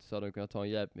runt så hade hon kunnat ta en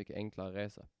jävligt mycket enklare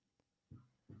resa.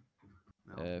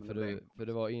 För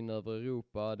det var in över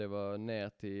Europa, det var ner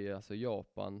till alltså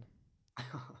Japan.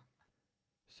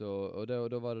 Så, och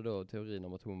då var det då teorin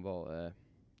om att hon var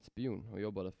spion och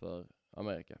jobbade för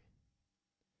Amerika.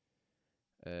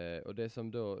 Och det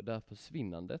som då, där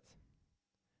försvinnandet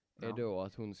är då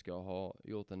att hon ska ha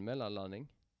gjort en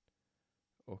mellanlandning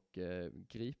och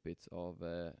gripits av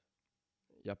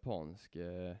japansk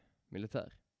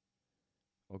militär.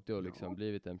 Och då liksom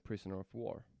blivit en prisoner of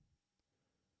war.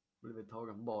 Blivit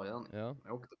tagen på bar gärning. Ja.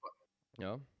 Jag åkte på.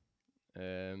 Ja.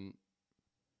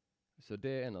 Så det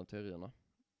är en av teorierna.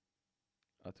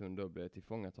 Att hon då blev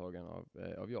tillfångatagen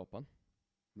av Japan.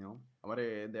 Ja, men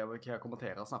det kan jag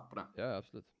kommentera snabbt på det. Ja,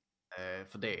 absolut.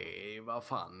 För det är, vad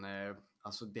fan,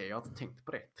 alltså det jag har inte tänkt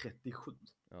på det, 37.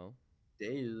 Ja. Det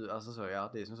är ju, alltså så, ja,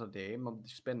 det är som så, det är,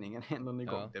 spänningen händer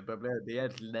igång. Ja. Det är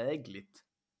jävligt lägligt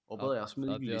att börja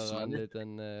smyglyssna. Att göra en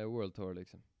liten world tour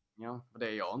liksom. Ja, och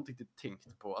det jag har inte riktigt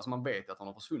tänkt på. Alltså man vet att han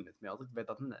har försvunnit, men jag har inte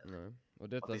vetat när. Nej. Och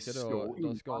detta det ska då,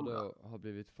 de ska då ha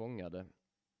blivit fångade.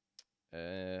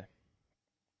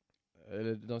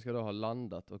 Eller de ska då ha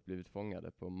landat och blivit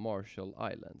fångade på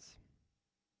Marshall Islands.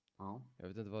 Ja. Jag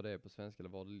vet inte vad det är på svenska eller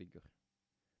var det ligger.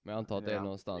 Men jag antar att det är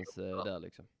någonstans där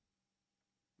liksom.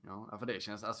 Ja, för det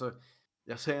känns, alltså,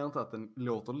 jag säger inte att den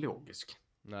låter logisk.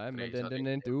 Nej, men den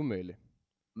är inte omöjlig.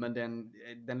 Men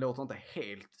den låter inte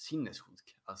helt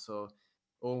sinnessjuk. Alltså,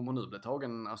 om hon nu blev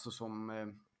tagen alltså, som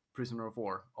prisoner of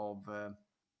war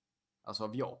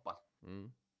av Japan.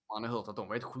 Man har hört att de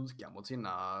var helt sjuka mot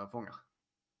sina fångar.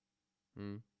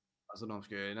 Alltså de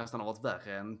skulle nästan ha varit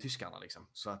värre än tyskarna liksom.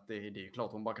 Så att det är ju klart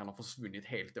att hon bara kan ha försvunnit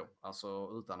helt då. Alltså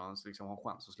utan att ens liksom ha en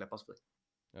chans att släppas fri.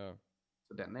 Ja.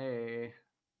 Så den är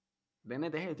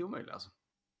inte helt omöjlig alltså.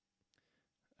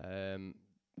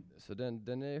 Så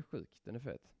den är sjuk, den är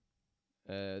fet.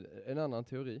 En annan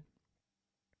teori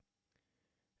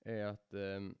är att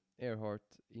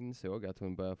Earhart insåg att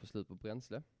hon började få slut på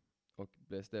bränsle och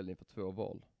blev ställd inför 2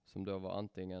 val som då var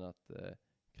antingen att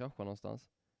krascha någonstans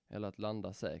eller att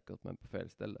landa säkert men på fel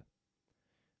ställe.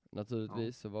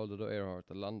 Naturligtvis så valde då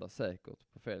Earhart att landa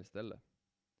säkert på fel ställe.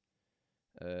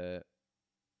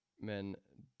 Men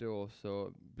då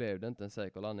så blev det inte en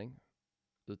säker landning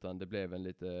utan det blev en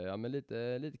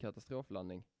lite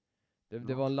katastroflandning.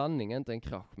 Det var en landning, inte en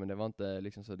krasch, men det var inte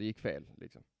liksom så, det gick fel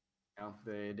liksom. Ja,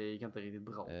 det gick inte riktigt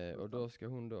bra. Och då ska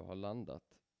hon då ha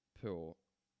landat på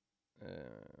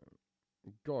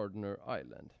Gardner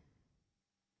Island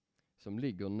som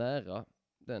ligger nära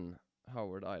den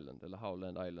Howard Island eller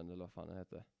Howland Island eller vad fan det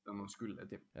hette. Där man skulle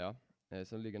till. Ja,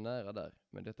 som ligger nära där.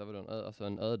 Men detta var då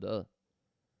en öde ö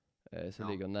som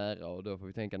ligger nära, och då får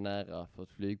vi tänka nära för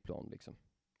ett flygplan liksom.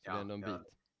 Så det är ändå en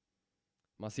bit.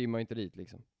 Man simmar inte dit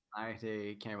liksom. Nej,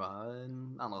 det kan ju vara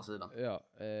en andra sidan. Ja,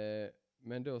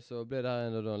 men då så blev det här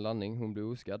ändå en landning. Hon blev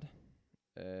oskadd.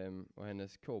 Och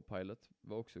hennes co-pilot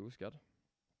var också oskadd.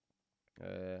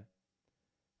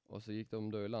 Och så gick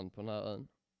de då i land på den här ön.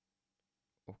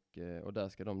 Och där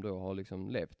ska de då ha liksom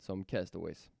levt som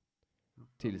castaways.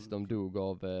 Tills de dog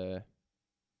av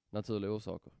naturliga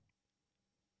orsaker.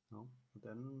 Ja,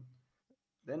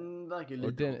 den verkar ju lite...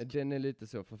 Och den är lite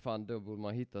så, för fan, då borde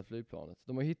man hitta flygplanet.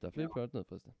 De har hittat flygplanet nu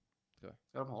förresten, tror jag.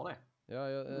 Ja, de har det. Ja,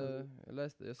 jag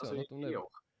läste, jag såg alltså, något om det.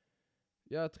 Ja,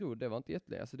 jag tror det var inte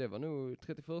jättelänge. Alltså det var nog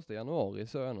 31 januari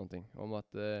såg jag någonting om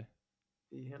att...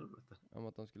 I helvete. Om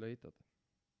att de skulle ha hittat det.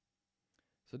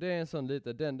 Så det är en sån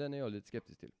lite, den är jag lite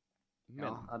skeptisk till.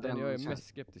 Men den jag är mest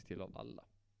skeptisk till av alla.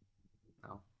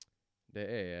 Ja.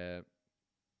 Det är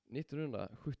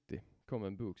 1970 kom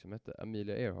en bok som hette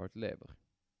Amelia Earhart lever.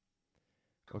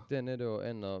 Och den är då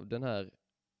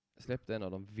släppte en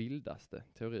av de vildaste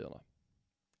teorierna.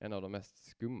 En av de mest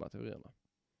skumma teorierna.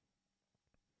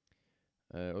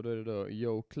 Och då är det då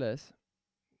Joe Claes,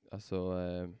 alltså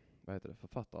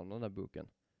författaren av den här boken,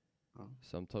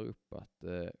 som tar upp att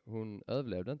hon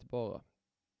överlevde inte bara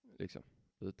liksom,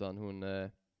 utan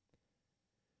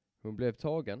hon blev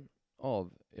tagen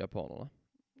av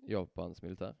Japans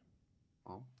militär.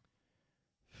 Ja.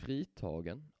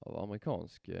 Fritagen av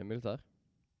amerikansk militär.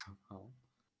 Ja.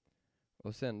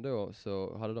 Och sen då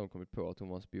så hade de kommit på att hon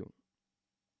var en spion.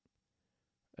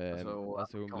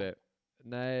 Alltså hon blev...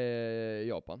 Nej,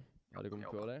 Japan hade kommit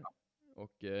på det.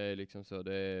 Och liksom så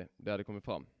det hade kommit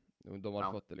fram. De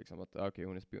hade fått det liksom att okej,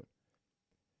 hon är spion.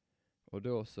 Och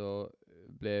då så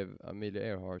blev Amelia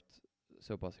Earhart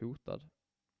så pass hotad.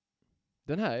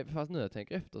 Den här, fast nu jag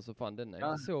tänker efter så fan den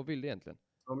är inte så vild egentligen.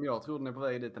 Om jag tror den är på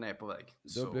väg dit, den är på väg.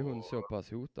 Då blev hon så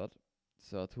pass hotad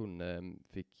så att hon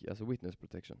fick alltså witness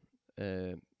protection.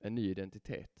 En ny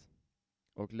identitet.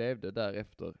 Och levde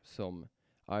därefter som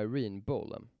Irene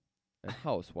Bolam, en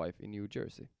housewife i New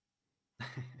Jersey.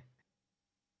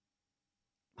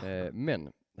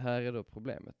 Men här är då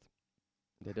problemet.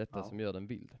 Det är detta som gör den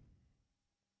vild.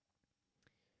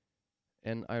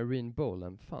 En Irene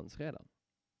Bolam fanns redan.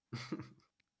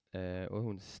 Och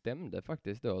hon stämde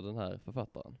faktiskt då den här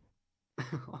författaren.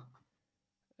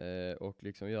 Och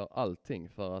liksom gör allting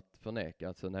för att förneka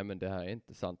att nej men det här är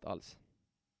inte sant alls.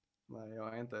 Nej,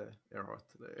 jag är inte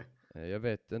Earhart. Jag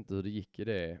vet inte hur det gick i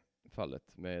det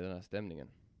fallet med den här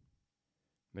stämningen.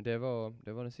 Men det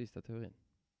var den sista teorin.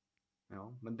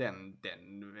 Ja, men den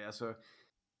alltså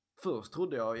först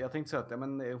trodde jag tänkte så att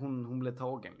hon blev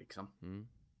tagen liksom.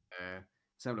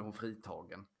 Sen blev hon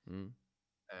fritagen.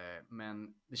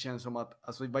 Men det känns som att,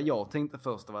 alltså vad jag tänkte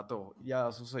först var att då,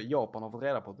 så Japan har fått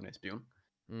reda på att hon är spion.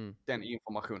 Den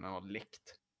informationen har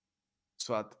läckt.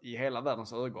 Så att i hela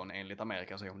världens ögon, enligt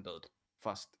Amerika, så är hon död.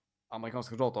 Fast amerikanska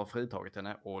soldater har fritagit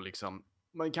henne och liksom,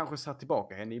 man kanske satt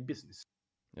tillbaka henne i business.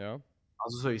 Ja.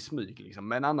 Alltså så i smyg liksom,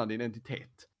 med en annan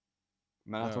identitet.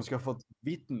 Men att hon ska ha fått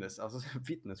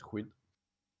vittnesskydd.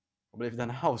 Och blivit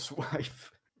en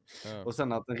housewife. Och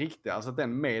sen att den riktiga, alltså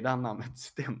den med det här namnet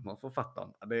stämmer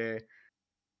författaren. Det är,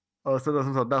 alltså det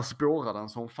som sagt, där spårar den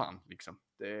som fan liksom.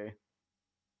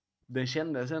 Den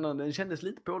kändes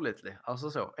lite pålitlig.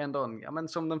 Alltså så, ändå men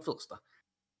som den första.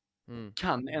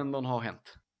 Kan ändå ha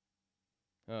hänt.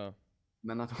 Ja.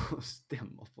 Men att hon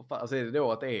stämmer författaren. Alltså är det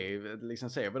då att det är, liksom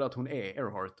säger vi då att hon är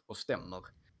Earhart och stämmer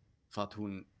för att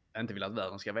hon inte vill att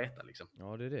världen ska veta liksom.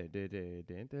 Ja, det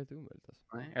är inte helt omöjligt alltså.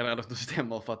 Nej, eller att du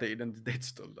stämmer för att det är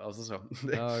identitetsstöld, alltså så.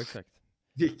 Ja, exakt.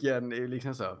 Vilken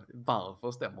liksom så,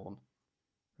 varför stämmer hon?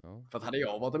 Ja. För att hade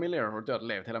jag varit Amelia Earhart, jag hade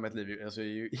levt hela mitt liv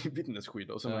i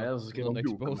vittnesskydd och så när jag skrev en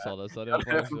bok om det så hade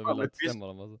jag också velat stämma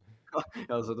dem alltså.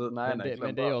 Alltså,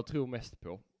 men det jag tror mest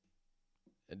på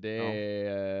det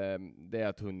är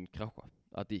att hon kraschar.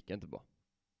 Att det gick inte bra.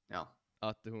 Ja.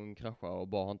 Att hon kraschar och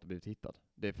bara har inte blivit hittad.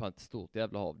 Det är fan ett stort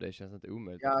jävla hav. Det känns inte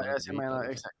omöjligt. Ja, jag menar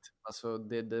exakt. Alltså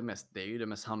det är ju det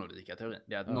mest sannolika teorin.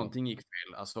 Det är att någonting gick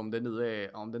fel. Alltså om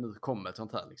det nu kommer ett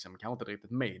sånt här liksom, kanske inte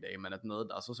riktigt med dig, men ett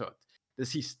nöd, alltså så att det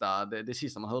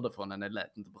sista man hörde från henne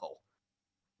lät inte bra.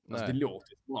 Alltså det låter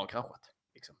som hon har kraschat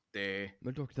liksom.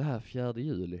 Men dock det här 4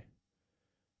 juli.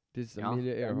 This is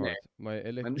Amelia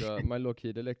Earhart. My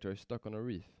Lockheed Electra is stuck on a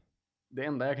reef. Det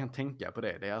enda jag kan tänka på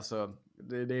det är alltså,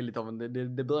 det är lite av en,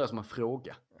 det börjar som en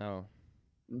fråga. Ja.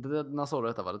 När sa du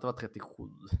detta? Det var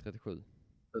 37.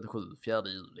 4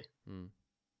 juli.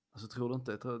 Alltså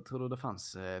tror du det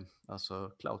fanns alltså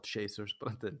clout chasers på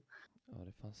den tiden? Ja,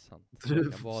 det fanns sant. Jag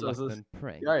kan bara lagt en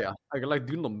prank. Ja, jag har lagt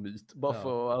dundermyt bara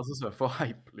för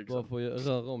hype liksom. Bara för att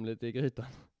röra om lite i grytan.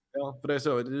 Ja, för det är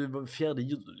så, det var 4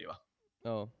 juli va?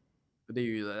 Ja. Det är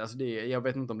ju, alltså jag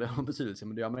vet inte om det har någon betydelse,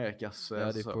 men det är Amerikas... Ja,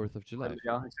 det är 4th of July.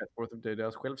 Ja, exakt. 4th of July,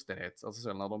 deras självständighet. Alltså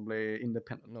så när de blev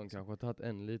independent. Någon kanske har tagit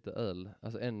en lite öl.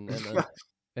 Alltså en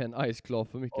ice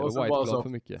claw för mycket, eller white claw för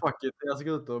mycket. Fuck it, jag ska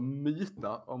gå ut och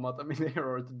myta om att Amelia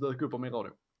Earhart dök upp på min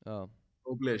radio. Ja.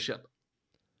 Och blev känd.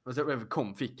 Men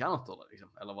så fick han något av det liksom?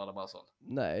 Eller var det bara så?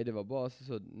 Nej, det var bara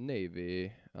så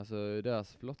Navy, alltså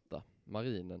deras flotta,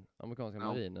 marinen, amerikanska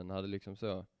marinen hade liksom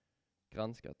så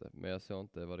granskat det, men jag såg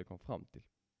inte vad det kom fram till.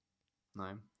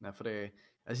 Nej, för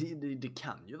det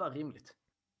kan ju vara rimligt.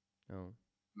 Ja.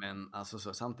 Men alltså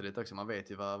så samtidigt också, man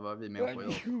vet ju vad vi människor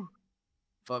gör.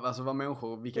 För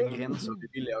alltså vilka gränser vi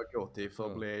villiga att gå till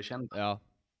för att bli kända. Ja.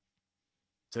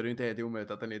 Så det är ju inte helt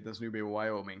omöjligt att en liten snubbe i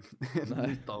Wyoming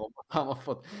nyttar om att han har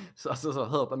fått så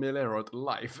hört Amelia Earhart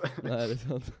live. Nej, det är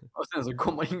sant. Och sen så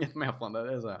kommer inget mer från det.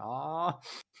 Det är så här,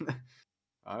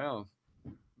 ja.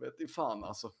 Vet du fan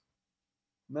alltså.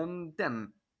 Men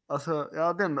den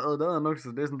med öde ön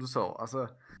också, det är som du sa. Alltså,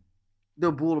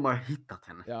 då borde man ha hittat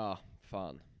henne. Ja,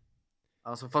 fan.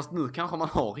 Alltså, fast nu kanske man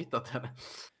har hittat henne.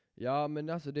 Ja, men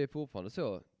alltså det är fortfarande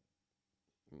så.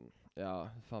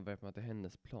 Ja, fan vet man att det är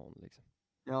hennes plan liksom.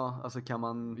 Ja, alltså kan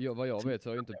man... Vad jag vet så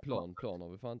är ju inte plan har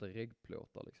vi fan inte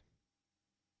reggplåtar liksom.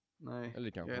 Nej.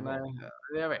 Eller kanske nej,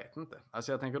 jag vet inte.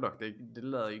 Alltså jag tänker dock, det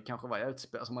lär ju kanske vara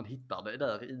jävligt alltså man hittar det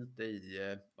där ute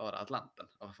i, vad var det, Atlanten?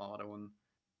 Vad fan var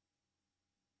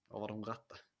det hon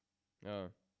rattade? Ja.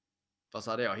 Fast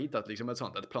hade jag hittat liksom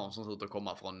ett plan som ser ut att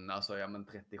komma från, alltså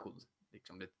 37,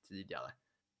 liksom lite tidigare.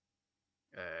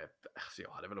 Alltså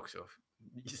jag hade väl också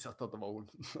gissat att det var hon.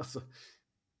 Alltså.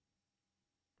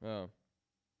 Ja.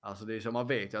 Alltså det är som man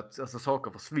vet ju att alltså,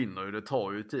 saker försvinner ju, det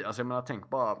tar ju tid. Alltså jag menar, tänk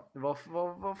bara,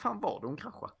 vad fan var det hon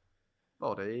kraschade?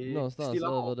 Var det i någonstans Stilla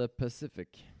över hav? the Pacific.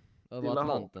 Över Stilla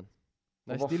Atlanten. hav.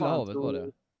 Nej, Stilla havet var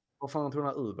det. Vad fan tog den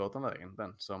här ubåten vägen?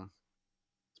 Den som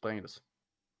sprängdes.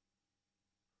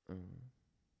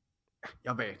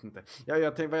 Jag vet inte. Vad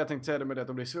jag tänkte säga det med det, att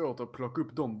det blir svårt att plocka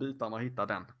upp de bitarna och hitta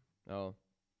den. Ja.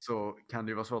 Så kan det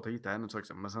ju vara svårt att hitta henne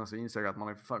också. Men sen så insåg jag att man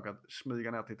är för att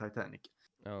smyga ner till Titanic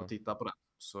och titta på den.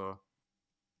 Så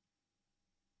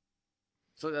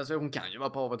alltså, hon kan ju vara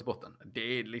på av och till botten. Det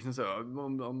är liksom så,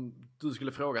 om du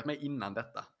skulle frågat mig innan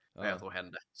detta, vad jag tror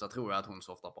hände, så tror jag att hon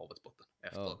softar på av och till botten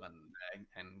efter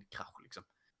en krasch liksom.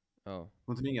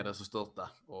 Hon tvingades att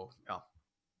störta och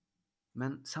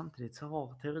Men samtidigt så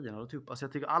har teorierna då upp. Alltså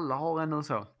jag tycker alla har en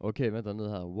så. Okej, vänta nu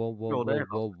här.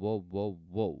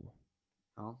 Wow.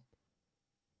 Ja.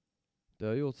 Det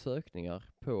har gjort sökningar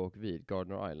på och vid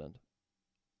Gardner Island.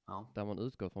 Ja. Där man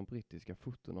utgått från brittiska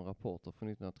foton och rapporter från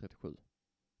 1937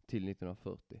 till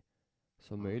 1940.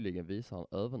 Som möjligen visar en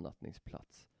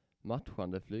övernattningsplats,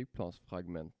 matchande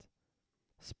flygplansfragment,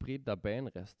 spridda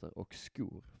benrester och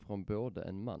skor från både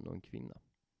en man och en kvinna.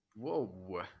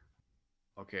 Wow.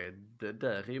 Okej, det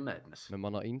där är ju madness. Men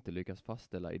man har inte lyckats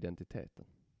fastställa identiteten.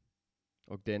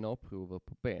 Och DNA-prover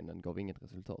på benen gav inget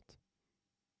resultat.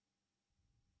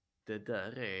 Det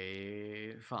där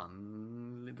är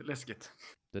fan lite läskigt.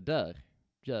 Det där,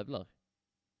 jävlar.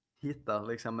 Hittar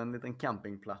liksom en liten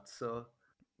campingplats och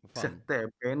sätt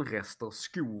det, benrester,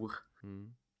 skor.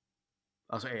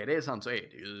 Alltså är det sant så är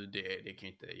det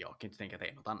ju, jag kan inte tänka att det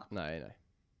är något annat. Nej.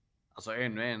 Alltså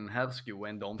ännu en herrsko och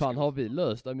en damsko. Fan, har vi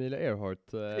löst Amelia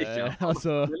Earhart,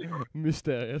 alltså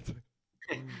mysteriet.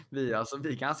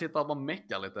 Vi kan sitta och bara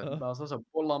mecka lite. Alltså så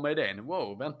bollar med idén.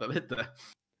 Wow, vänta lite.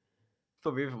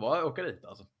 För vi får bara åka dit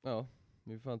alltså. Ja,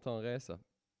 vi får ta en resa.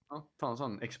 Ja, ta en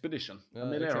sån expedition.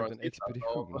 Ja, exakt, en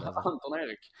expedition. Alltså. Anton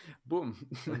Erik. Boom.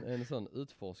 En sån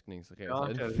utforskningsresa,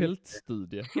 en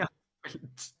fältstudie. Ja,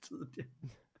 fältstudie.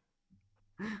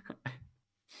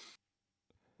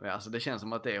 Men alltså det känns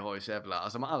som att det har ju så jävla,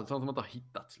 alltså allt sånt som inte har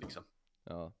hittats liksom.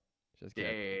 Ja,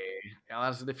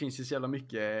 alltså det finns ju så jävla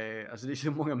mycket, alltså det är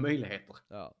så många möjligheter.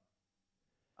 Ja.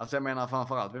 Alltså jag menar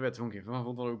framförallt, vi vet funkar för man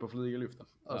får inte upp och flyga i luften.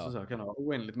 Alltså så kan det vara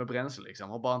oändligt med bränsle liksom.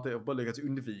 Har bara lyckats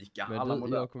undvika alla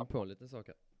modeller. Jag kom på en liten sak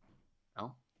här.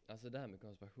 Ja. Alltså det här med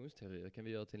konspirationsteorier kan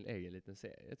vi göra till en egen liten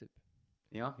serie typ.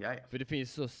 Ja. För det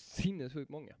finns så sinnessjukt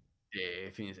många.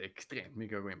 Det finns extremt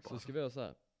mycket att gå in på. Så ska vi göra så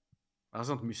här.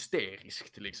 Alltså sånt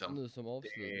mysteriskt liksom. Nu som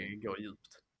avslutning. Det går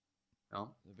djupt.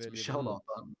 Ja.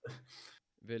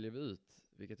 Väljer vi ut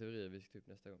vilka teorier vi ska ta upp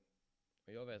nästa gång.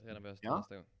 Och jag vet redan vad jag ska ta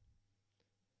nästa gång.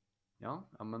 Ja,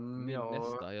 men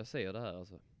jag säger det här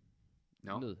alltså.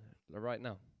 Ja. Nu, right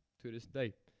now, to this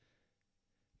day.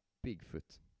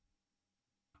 Bigfoot.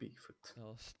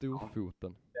 Ja,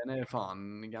 storfoten. Ja, den är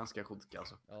fan ganska sjuk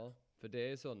alltså. Ja, för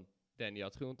det är sån,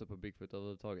 jag tror inte på Bigfoot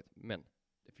överhuvudtaget. Men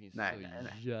det finns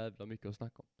jävla mycket att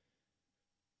snacka om.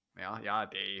 Ja,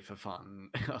 det är för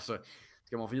fan, alltså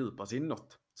ska man fördjupa sig i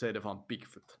något så är det fan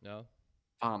Bigfoot. Ja.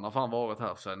 Han har fan varit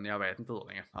här sen jag vet inte hur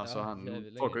länge. Alltså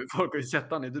folk har ju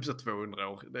sett han i typ så 200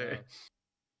 år.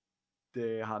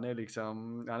 Han är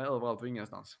liksom, han är överallt och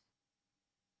ingenstans.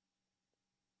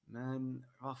 Men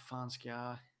vad fan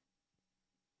ska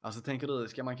alltså tänker du,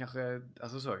 ska man kanske,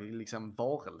 alltså så liksom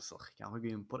varelser, kanske gå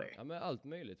in på det? Ja men allt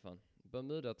möjligt fan.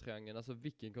 Bermuda-triangeln, alltså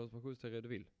vilken konspirationsteori du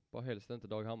vill. Bara helst inte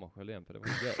Dag Hammarskjöld igen för det var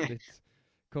jävligt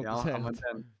komplicerat.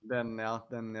 Ja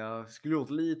men jag skulle gjort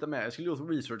lite mer, jag skulle gjort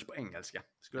research på engelska.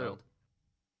 Skulle jag gjort.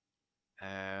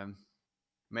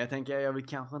 Men jag tänker jag vill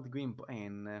kanske inte gå in på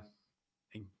en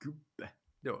gubbe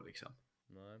då liksom.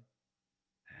 Nej.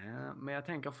 Men jag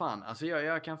tänker fan, alltså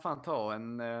jag kan fan ta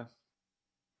en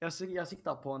jag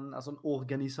siktar på en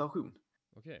organisation.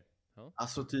 Okej. Ja.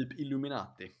 Alltså typ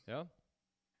Illuminati. Ja.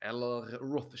 Eller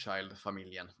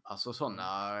Rothschild-familjen. Alltså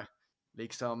sådana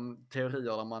liksom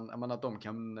teorier där att de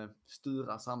kan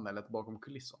styra samhället bakom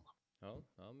kulisserna. Ja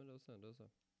men då så.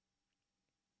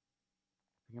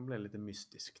 Det kan bli lite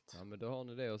mystiskt. Ja men då har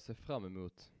ni det att se fram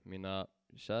emot, mina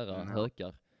kära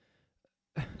hökar.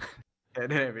 Det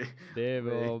är vi. Det är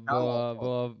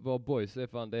våra boys, det är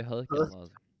fan, det är hökarna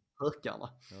alltså. Hökarna?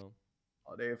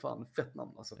 Ja, det är fan fett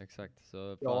namn alltså. Exakt,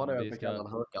 så fan,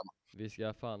 hökarna. Vi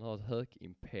ska fan ha ett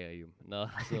hökimperium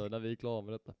när vi är klara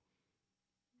med detta.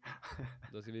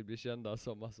 Då ska vi bli kända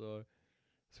som alltså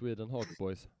Sweden Hawk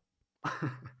Boys.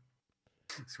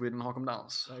 Sweden Hawk 'em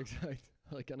Downs. Ja, exakt,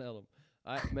 höka ner dem.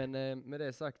 Nej, men med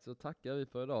det sagt så tackar vi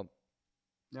för idag.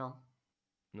 Ja.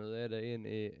 Nu är det in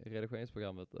i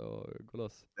redigeringsprogrammet och gå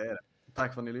loss. Det är det.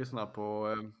 Tack för att ni lyssnar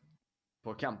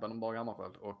på kampen om Dag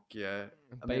Hammarskjöld och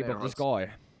Babe of the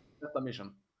Sky. Detta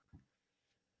mission.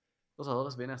 Och så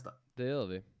hörs vi nästa. Det gör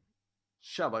vi.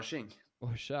 Tjaba tjing.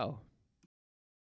 Och ciao.